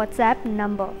to our WhatsApp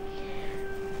number.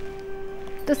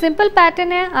 तो simple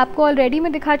pattern है, आपको already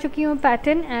मैं दिखा चुकी हूँ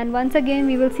pattern. And once again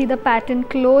we will see the pattern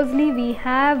closely. We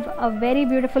have a very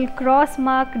beautiful cross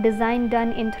mark design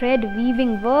done in thread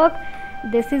weaving work.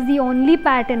 This is the only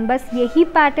pattern, बस यही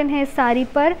pattern है साड़ी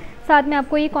पर. साथ में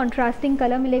आपको ये कॉन्ट्रास्टिंग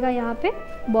कलर मिलेगा यहाँ पे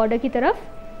बॉर्डर की तरफ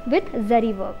विथ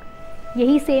जरी वर्क.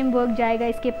 यही सेम वर्क जाएगा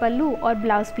इसके पल्लू और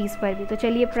ब्लाउज पीस पर भी. तो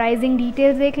चलिए प्राइसिंग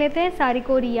डिटेल्स देख लेते हैं. Sari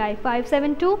code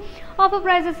EI572, offer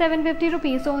price is 750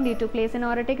 rupees only. To place N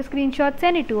order, take screenshot,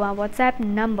 send it to our WhatsApp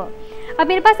number. अब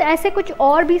मेरे पास ऐसे कुछ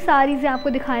और भी साड़ीज़ हैं आपको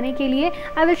दिखाने के लिए.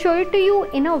 I will show it to you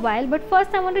in a while, but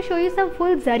first I want to show you some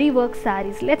full zari work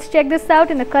saris. Let's check this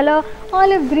out in the colour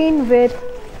olive green with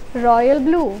royal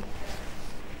blue.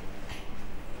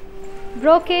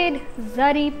 Brocade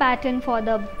zari pattern for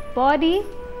the body,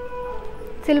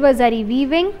 silver zari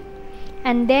weaving,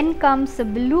 and then comes a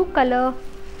blue color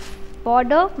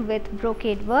border with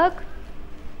brocade work.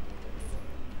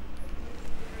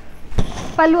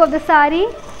 Pallu of the sari,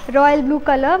 royal blue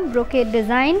color brocade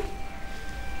design,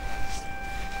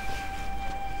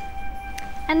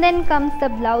 and then comes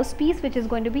the blouse piece which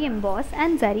is going to be embossed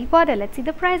and zari border. Let's see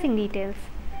the pricing details.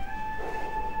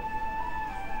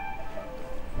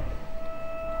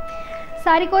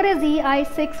 Sari code is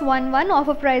EI611,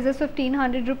 offer price is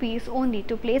 1500 rupees only.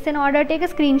 To place an order, take a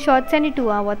screenshot, send it to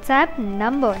our WhatsApp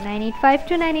number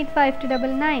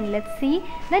 9852985299. Let's see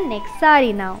the next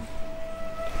sari now.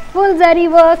 Full zari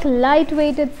work, light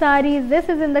weighted sarees. This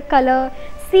is in the color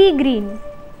sea green.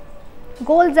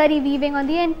 Gold zari weaving on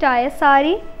the entire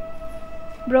saree.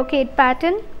 Brocade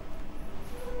pattern.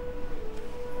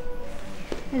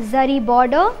 Zari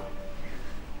border,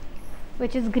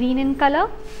 which is green in color,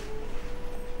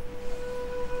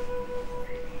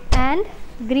 and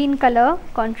green color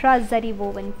contrast zari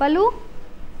woven pallu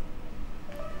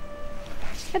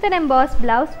with an embossed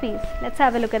blouse piece. Let's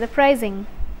have a look at the pricing.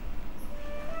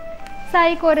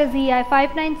 Saree code is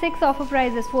EI596, offer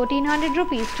price is 1400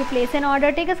 rupees. To place an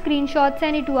order, take a screenshot,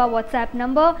 send it to our WhatsApp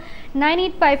number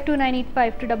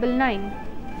 9852985299.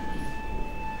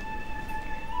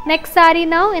 Next saree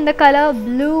now in the color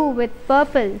blue with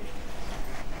purple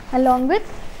along with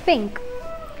pink.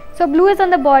 So blue is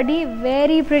on the body,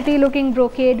 very pretty looking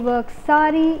brocade work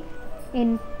saree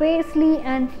in paisley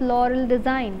and floral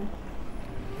design.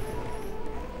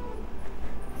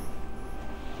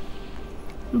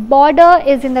 Border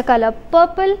is in the color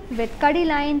purple with kadi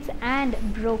lines and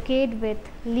brocade with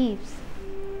leaves.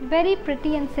 Very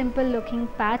pretty and simple looking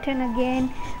pattern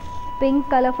again. Pink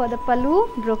color for the pallu,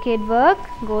 brocade work,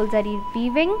 gold zari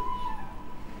weaving,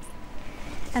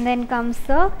 and then comes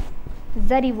the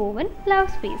zari woven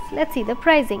blouse piece. Let's see the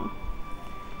pricing.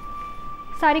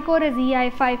 Saree code is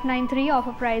EI593,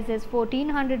 offer price is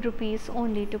 1400 rupees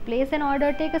only. To place an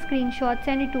order, take a screenshot,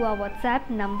 send it to our WhatsApp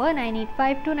number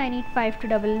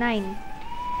 9852985299.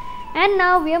 And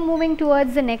now we are moving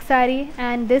towards the next saree,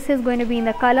 and this is going to be in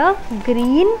the color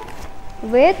green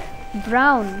with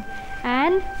brown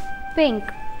and pink.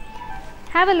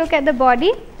 Have a look at the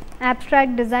body,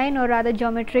 abstract design or rather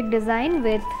geometric design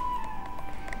with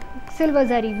silver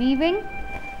zari weaving,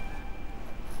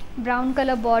 brown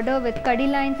color border with kadi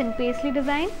lines and paisley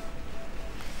design,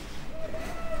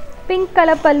 pink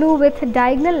color pallu with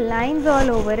diagonal lines all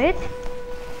over it,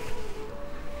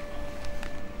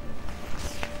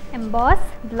 embossed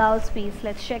blouse piece.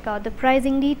 Let's check out the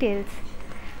pricing details.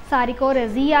 Saree code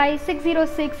is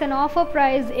EI606 and offer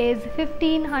price is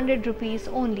 1500 rupees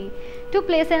only. To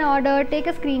place an order, take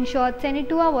a screenshot, send it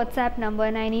to our WhatsApp number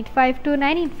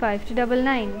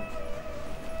 9852985299.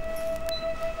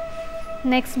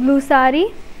 Next blue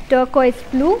saree, turquoise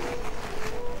blue,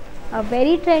 a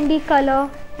very trendy color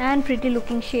and pretty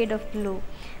looking shade of blue.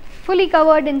 Fully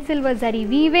covered in silver zari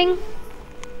weaving.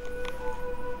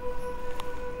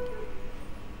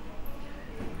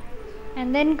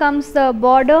 And then comes the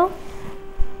border,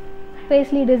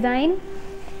 paisley design,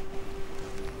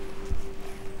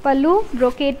 pallu,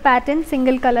 brocade pattern,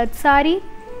 single colored saree,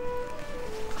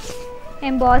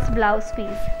 embossed blouse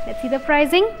piece. Let's see the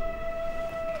pricing.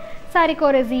 Saree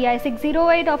code is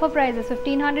EI608, offer price is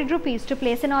 1500 rupees. To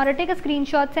place an order, take a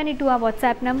screenshot, send it to our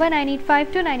WhatsApp number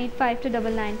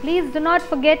 9852985299. Please do not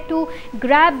forget to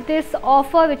grab this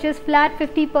offer, which is flat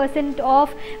 50%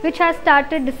 off, which has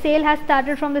started, the sale has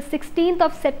started from the 16th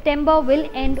of September, will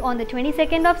end on the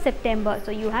 22nd of September.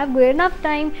 So you have good enough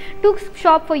time to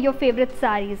shop for your favorite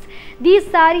sarees. These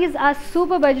sarees are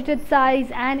super budgeted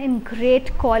sarees and in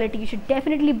great quality. You should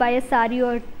definitely buy a saree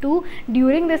or two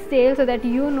during the sale so that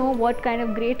you know what kind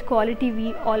of great quality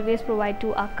we always provide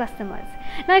to our customers.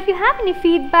 Now if you have any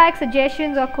feedback,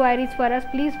 suggestions or queries for us,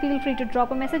 please feel free to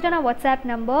drop a message on our WhatsApp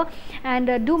number and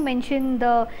do mention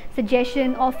the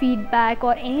suggestion or feedback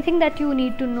or anything that you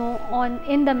need to know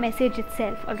in the message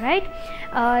itself. Alright,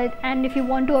 and if you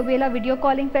want to avail our video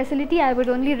calling facility, I would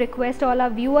only request all our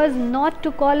viewers not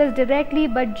to call us directly,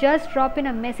 but just drop in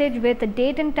a message with the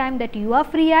date and time that you are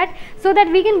free at, so that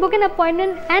we can book an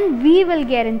appointment and we will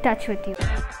get in touch with you.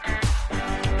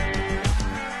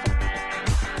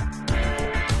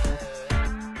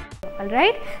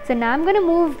 Alright, so now I'm going to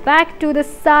move back to the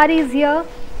sarees here.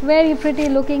 Very pretty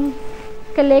looking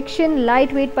collection,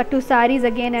 lightweight Pattu sarees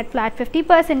again at flat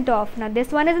 50% off. Now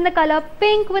this one is in the color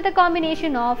pink with a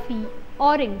combination of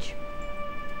orange.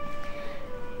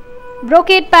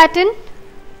 Brocade pattern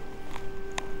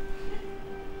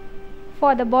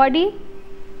for the body,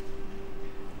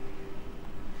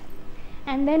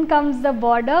 and then comes the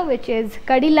border, which is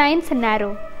kadi lines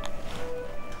narrow.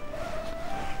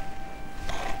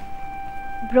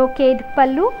 Brocade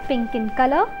pallu, pink in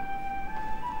color,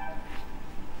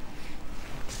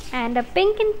 and a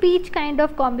pink and peach kind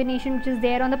of combination which is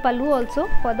there on the pallu also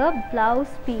for the blouse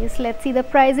piece. Let's see the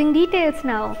pricing details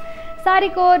now. Saree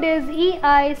code is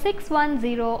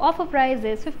EI610, offer price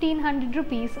is 1500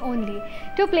 rupees only.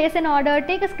 To place an order,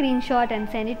 take a screenshot and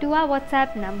send it to our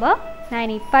WhatsApp number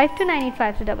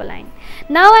 9852985299.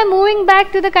 Now I'm moving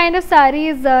back to the kind of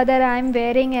sarees that I'm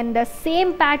wearing, and the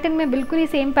same pattern में, बिल्कुल ही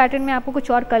same pattern में आपको कुछ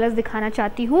और colours दिखाना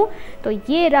चाहती हूँ. तो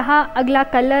ये रहा अगला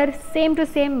कलर, सेम टू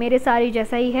सेम मेरे साड़ी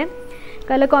जैसा ही है.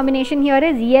 Colour combination here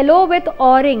is yellow with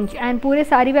orange and पूरे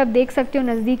साड़ी पे आप देख सकते हो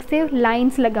नज़दीक से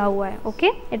लाइन्स लगा हुआ है. Okay,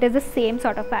 it is the same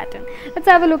sort of pattern. Let's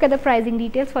have a look at the pricing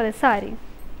details for this sari.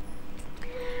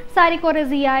 Saree code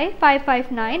is EI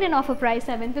 559 and offer price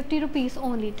 750 rupees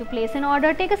only. To place an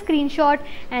order, take a screenshot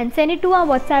and send it to our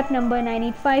WhatsApp number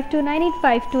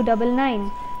 9852985299.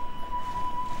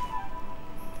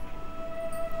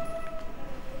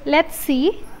 Let's see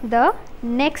the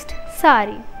next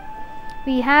saree.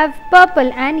 We have purple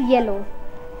and yellow.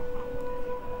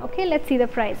 Okay, let's see the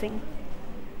pricing.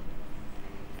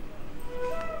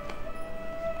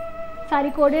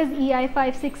 Saree code is EI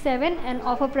 567 and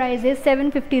offer price is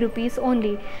 750 rupees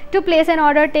only. To place an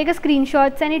order, take a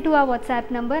screenshot, send it to our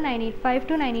WhatsApp number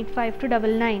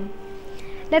 9852985299.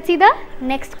 Let's see the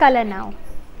next color now.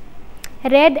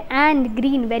 Red and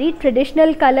green, very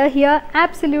traditional color here,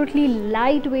 absolutely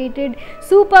light weighted,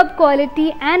 superb quality,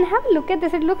 and have a look at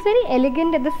this, it looks very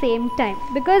elegant at the same time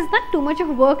because not too much of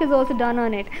work is also done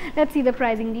on it. Let's see the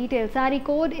pricing details. Saree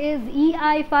code is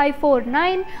EI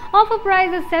 549, offer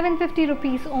price is 750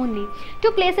 rupees only.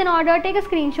 To place an order, take a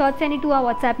screenshot, send it to our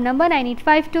WhatsApp number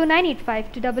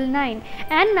 9852985299.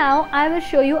 And now I will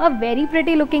show you a very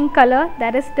pretty looking color,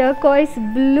 that is turquoise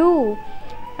blue.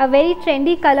 A very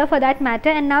trendy color for that matter,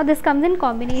 and now this comes in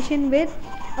combination with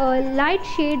a light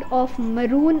shade of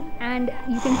maroon, and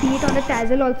you can see it on the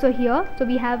tassel also here. So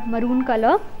we have maroon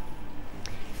color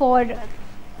for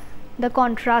the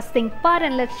contrasting part,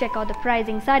 and let's check out the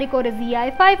pricing. Saree code is EI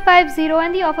 550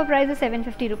 and the offer price is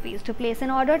 750 rupees. To place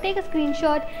an order, take a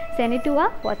screenshot, send it to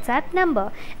our WhatsApp number.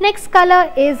 Next color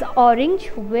is orange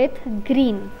with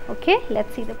green. Okay,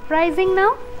 let's see the pricing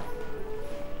now.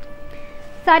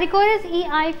 Saree code is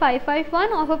EI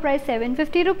 551, offer price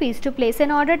 750 rupees. To place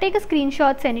an order, take a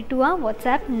screenshot, send it to our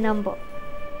WhatsApp number.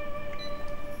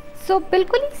 सो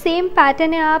बिल्कुल ही same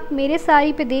pattern है, आप मेरे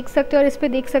साड़ी पे देख सकते हो और इस पे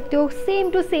देख सकते हो, सेम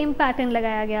टू सेम पैटर्न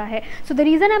लगाया गया है. So the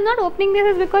reason I am not opening this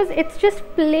is because it's just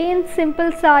plain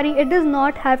simple sari, it does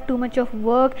not have too much of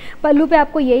work. पल्लू पे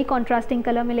आपको यही कॉन्ट्रास्टिंग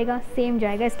कलर मिलेगा, सेम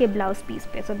जाएगा इसके ब्लाउज पीस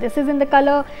पे. So this is in the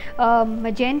colour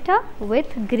magenta with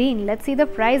green. Let's see the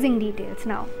pricing details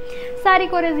now. Saree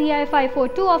code is EI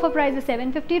 542, offer price is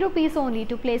 750 rupees only.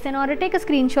 To place an order, take a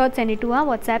screenshot, send it to our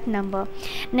WhatsApp number.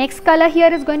 Next color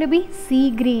here is going to be sea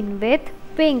green with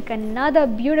pink, another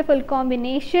beautiful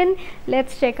combination.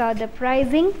 Let's check out the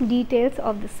pricing details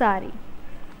of the saree.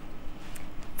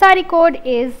 Saree code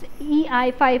is EI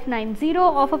 590,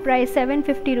 offer price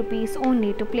 750 rupees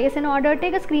only. To place an order,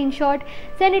 take a screenshot,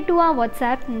 send it to our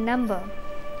WhatsApp number.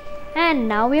 And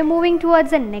now we are moving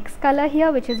towards the next color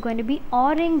here, which is going to be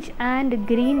orange and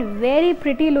green. Very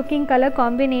pretty looking color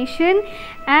combination.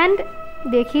 And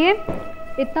देखिए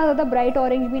इतना ज़्यादा bright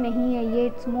orange भी नहीं है ये,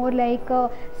 it's more like a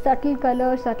subtle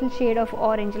colour, subtle shade of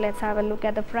orange. Let's have a look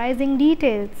at the pricing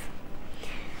details.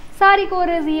 Saree code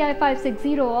is EI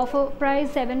 560, offer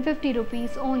price 750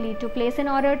 rupees only. To place an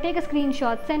order, take a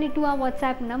screenshot, send it to our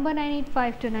WhatsApp number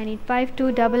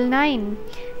 9852985299.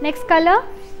 Next color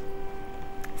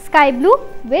sky blue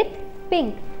with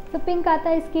pink. So pink आता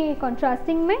है इसके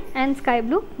contrasting में and sky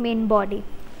blue main body.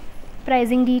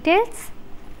 Pricing details.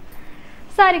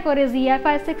 Saree code is EI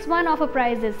 561, offer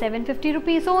price is 750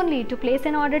 rupees only. To place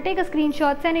an order, take a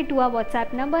screenshot, send it to our WhatsApp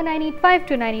number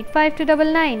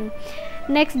 9852985299.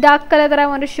 Next dark color that I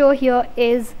want to show here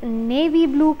is navy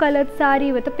blue colored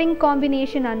saree with a pink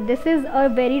combination, and this is a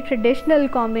very traditional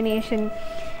combination.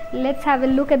 Let's have a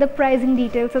look at the pricing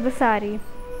details of the saree.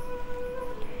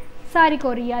 Saree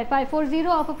code EI 540,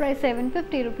 offer price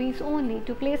 750 rupees only.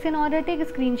 To place an order, take a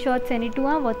screenshot, send it to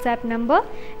our WhatsApp number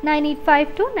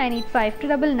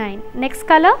 9852985299. Next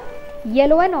color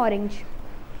yellow and orange.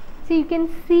 So you can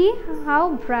see how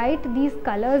bright these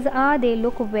colors are. They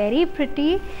look very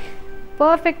pretty,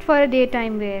 perfect for a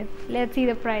daytime wear. Let's see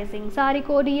the pricing. Saree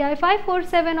code EI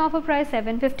 547, offer price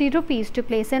 750 rupees. To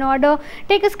place an order,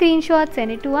 take a screenshot,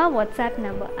 send it to our WhatsApp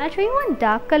number. I'll show you one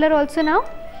dark color also now.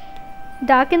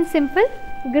 Dark and simple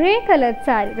grey colored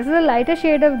saree. This is a lighter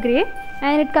shade of grey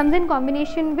and it comes in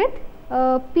combination with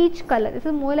peach color. This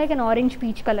is more like an orange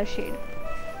peach color shade.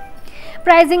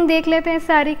 Pricing देख लेते हैं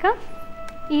साड़ी का.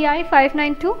 EI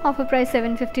 592, offer price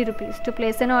 750 rupees. To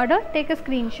place an order, take a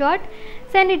screenshot,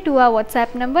 send it to our WhatsApp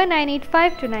number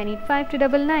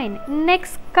 9852985299.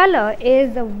 Next color is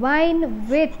wine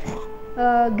with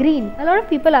green. A lot of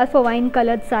people ask for wine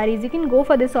colored sarees. You can go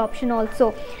for this option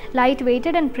also. Light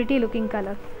weighted and pretty looking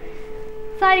color.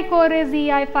 Saree code is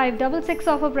EI 566,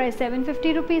 offer price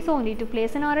 750 rupees only. To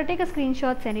place an order, take a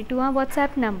screenshot, send it to our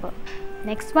WhatsApp number.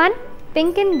 Next one,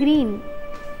 pink and green.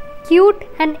 Cute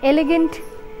and elegant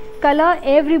color,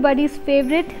 everybody's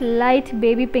favorite light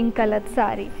baby pink colored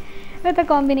saree. with a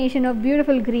combination of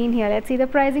beautiful green here. Let's see the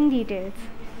pricing details.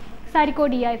 Saree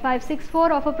code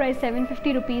EI564, offer price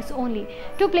 750 rupees only.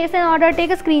 To place an order,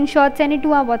 take a screenshot, send it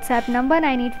to our WhatsApp number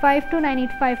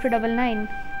 9852985299.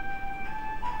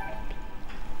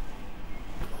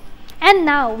 And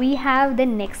now we have the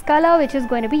next color, which is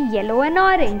going to be yellow and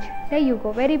orange. There you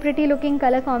go, very pretty looking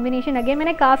color combination. Again,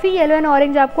 मैंने काफ़ी yellow and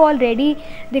orange आपको already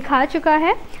दिखा चुका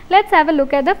है. Let's have a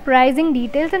look at the pricing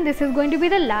details, and this is going to be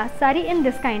the last saree in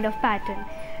this kind of pattern.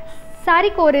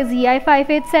 Saree code is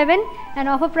EI587 and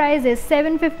offer price is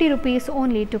 750 rupees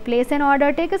only. To place an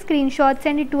order, take a screenshot,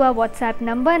 send it to our WhatsApp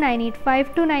number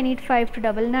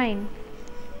 9852985299.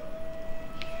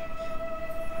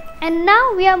 And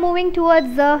now we are moving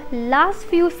towards the last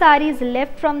few sarees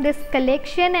left from this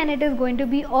collection, and it is going to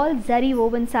be all zari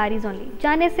woven sarees only.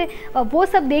 जाने से वो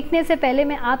सब देखने से पहले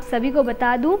मैं आप सभी को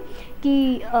बता दूं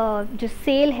कि जो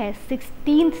सेल है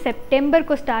 16 सितंबर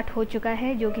को स्टार्ट हो चुका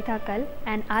है, जो कि था कल,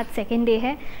 एंड आज सेकेंड डे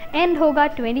है, एंड होगा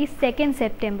 22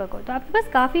 सितंबर को. तो आपके पास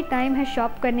काफ़ी टाइम है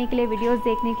शॉप करने के लिए, वीडियोस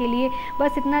देखने के लिए.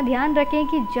 बस इतना ध्यान रखें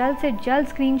कि जल्द से जल्द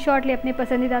स्क्रीनशॉट ले अपने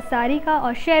पसंदीदा साड़ी का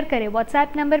और शेयर करें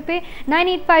व्हाट्सएप नंबर पे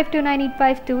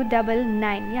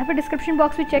 9852985299. यहाँ पे डिस्क्रिप्शन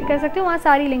बॉक्स भी चेक कर सकते हो, वहाँ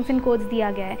सारी लिंक्स एंड कोड्स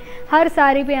दिया गया है. हर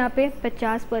साड़ी पे यहाँ पे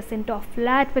 50% ऑफ,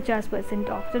 फ्लैट 50%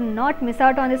 ऑफ. तो not miss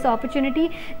out on this opportunity.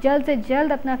 जल्द से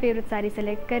जल्द अपना फेवरेट साड़ी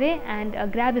सेलेक्ट करें and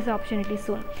grab this opportunity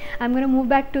soon. I'm going to move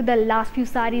back to the last few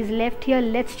sarees left here.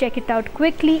 Let's check it out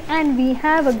quickly. And we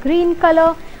have a green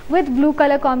color with blue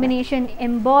color combination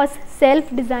embossed self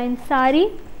designed saree.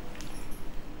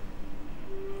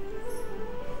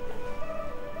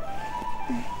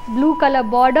 Blue color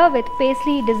border with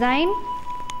paisley design,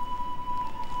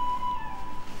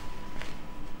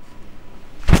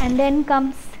 and then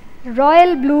comes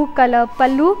royal blue color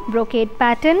pallu brocade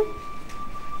pattern,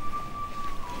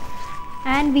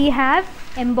 and we have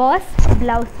embossed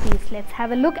blouse piece. Let's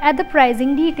have a look at the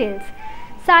pricing details.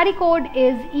 Saree code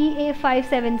is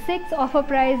EA576, offer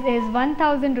price is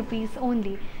 1000 rupees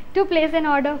only. To place an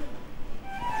order,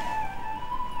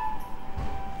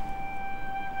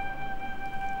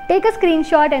 take a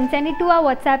screenshot and send it to our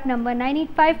WhatsApp number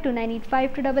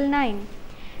 9852985299.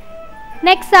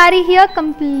 Next saree here,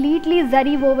 completely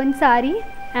zari woven saree,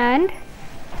 and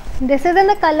this is in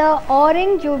the color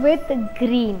orange with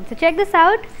green. So check this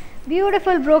out.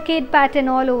 Beautiful brocade pattern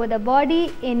all over the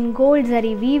body in gold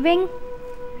zari weaving.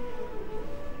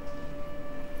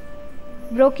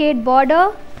 Brocade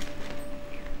border.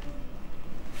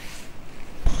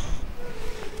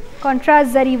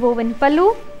 Contrast zari woven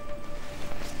pallu.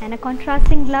 And a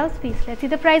contrasting blouse piece. Let's see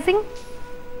the pricing.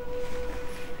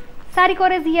 Saree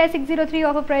code is EI603,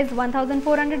 offer price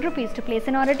 1400 rupees. To place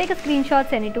an order, take a screenshot,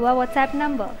 send it to our WhatsApp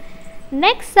number.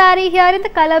 Next saree here in the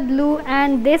color blue,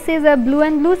 and this is a blue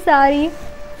and blue saree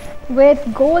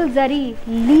with gold zari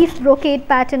leaf brocade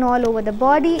pattern all over the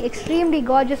body. Extremely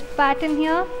gorgeous pattern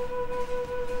here.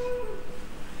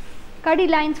 Cuddy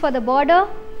lines for the border.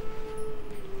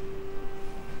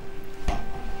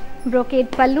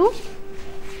 Brocade pallu.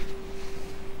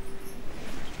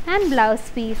 And blouse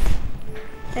piece.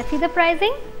 Let's see the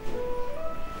pricing.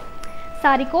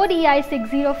 Saree code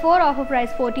EI604, offer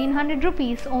price 1400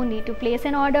 rupees only. To place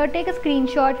an order, take a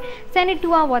screenshot, send it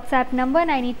to our WhatsApp number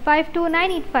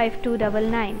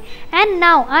 9852985299. And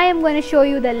now I am going to show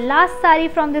you the last saree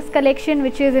from this collection,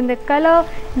 which is in the color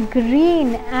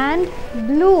green and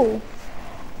blue.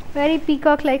 Very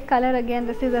peacock like color again.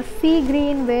 This is a sea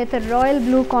green with a royal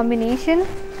blue combination.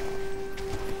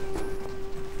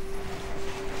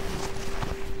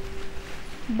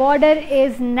 Border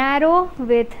is narrow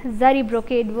with zari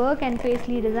brocade work and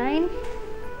paisley design.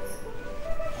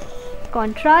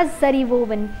 Contrast zari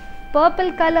woven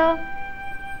purple color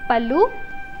pallu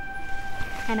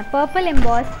and a purple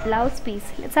embossed blouse piece.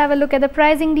 Let's have a look at the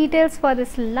pricing details for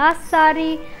this last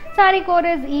saree. Saree code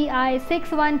is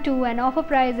EI612 and offer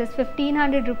price is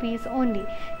 1500 rupees only.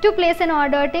 To place an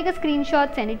order, take a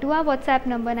screenshot, send it to our WhatsApp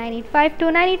number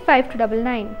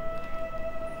 9852985299.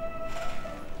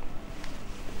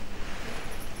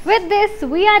 With this,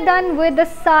 we are done with the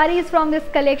sarees from this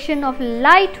collection of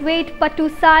lightweight Pattu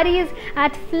Sarees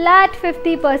at flat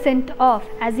 50% off.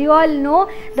 As you all know,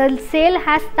 the sale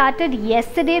has started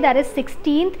yesterday, that is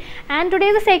 16th, and today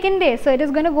is the second day, so it is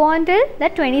going to go until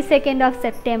the 22nd of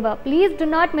September. Please do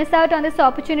not miss out on this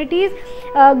opportunities.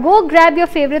 Go grab your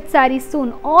favorite sarees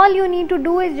soon. All you need to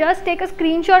do is just take a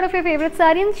screenshot of your favorite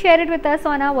saree and share it with us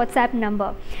on our WhatsApp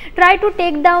number. Try to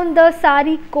take down the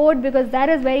saree code because that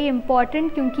is very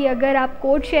important. क्योंकि अगर आप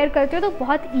code share करते हो तो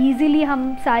बहुत easily हम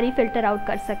सारी filter out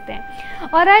कर सकते हैं.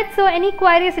 Alright, so any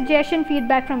query, suggestion,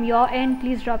 feedback from your and,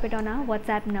 please drop it on our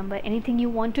WhatsApp number. Anything you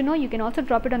want to know, you can also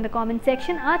drop it on the comment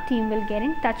section. Our team will get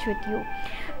in touch with you.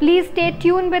 Please stay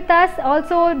tuned with us.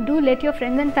 Also, do let your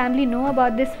friends and family know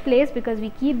about this place because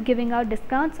we keep giving out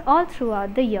discounts all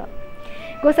throughout the year.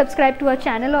 Go subscribe to our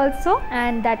channel also,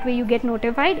 and that way you get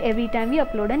notified every time we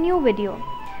upload a new video.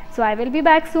 So I will be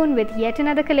back soon with yet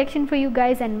another collection for you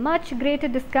guys and much greater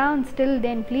discounts. Till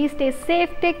then, please stay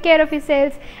safe, take care of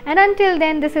yourselves, and until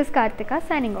then, this is Kartika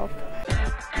signing off.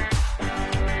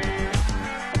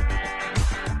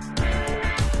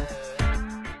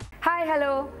 Hi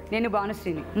hello, నేను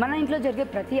భానుశ్రీని. మన ఇంట్లో జరిగే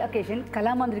ప్రతి occasion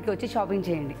కళామందిర్కి వచ్చి shopping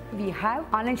చేయండి. We have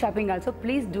online shopping also.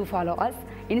 Please do follow us.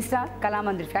 Insta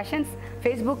Kalamandir fashions,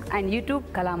 Facebook and YouTube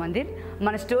Kalamandir.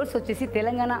 మన stores వచ్చేసి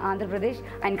Telangana, Andhra Pradesh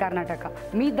and Karnataka.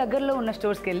 మీ దగ్గరలో ఉన్న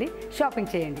స్టోర్స్కి వెళ్ళి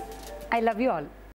షాపింగ్ చేయండి. I love you all.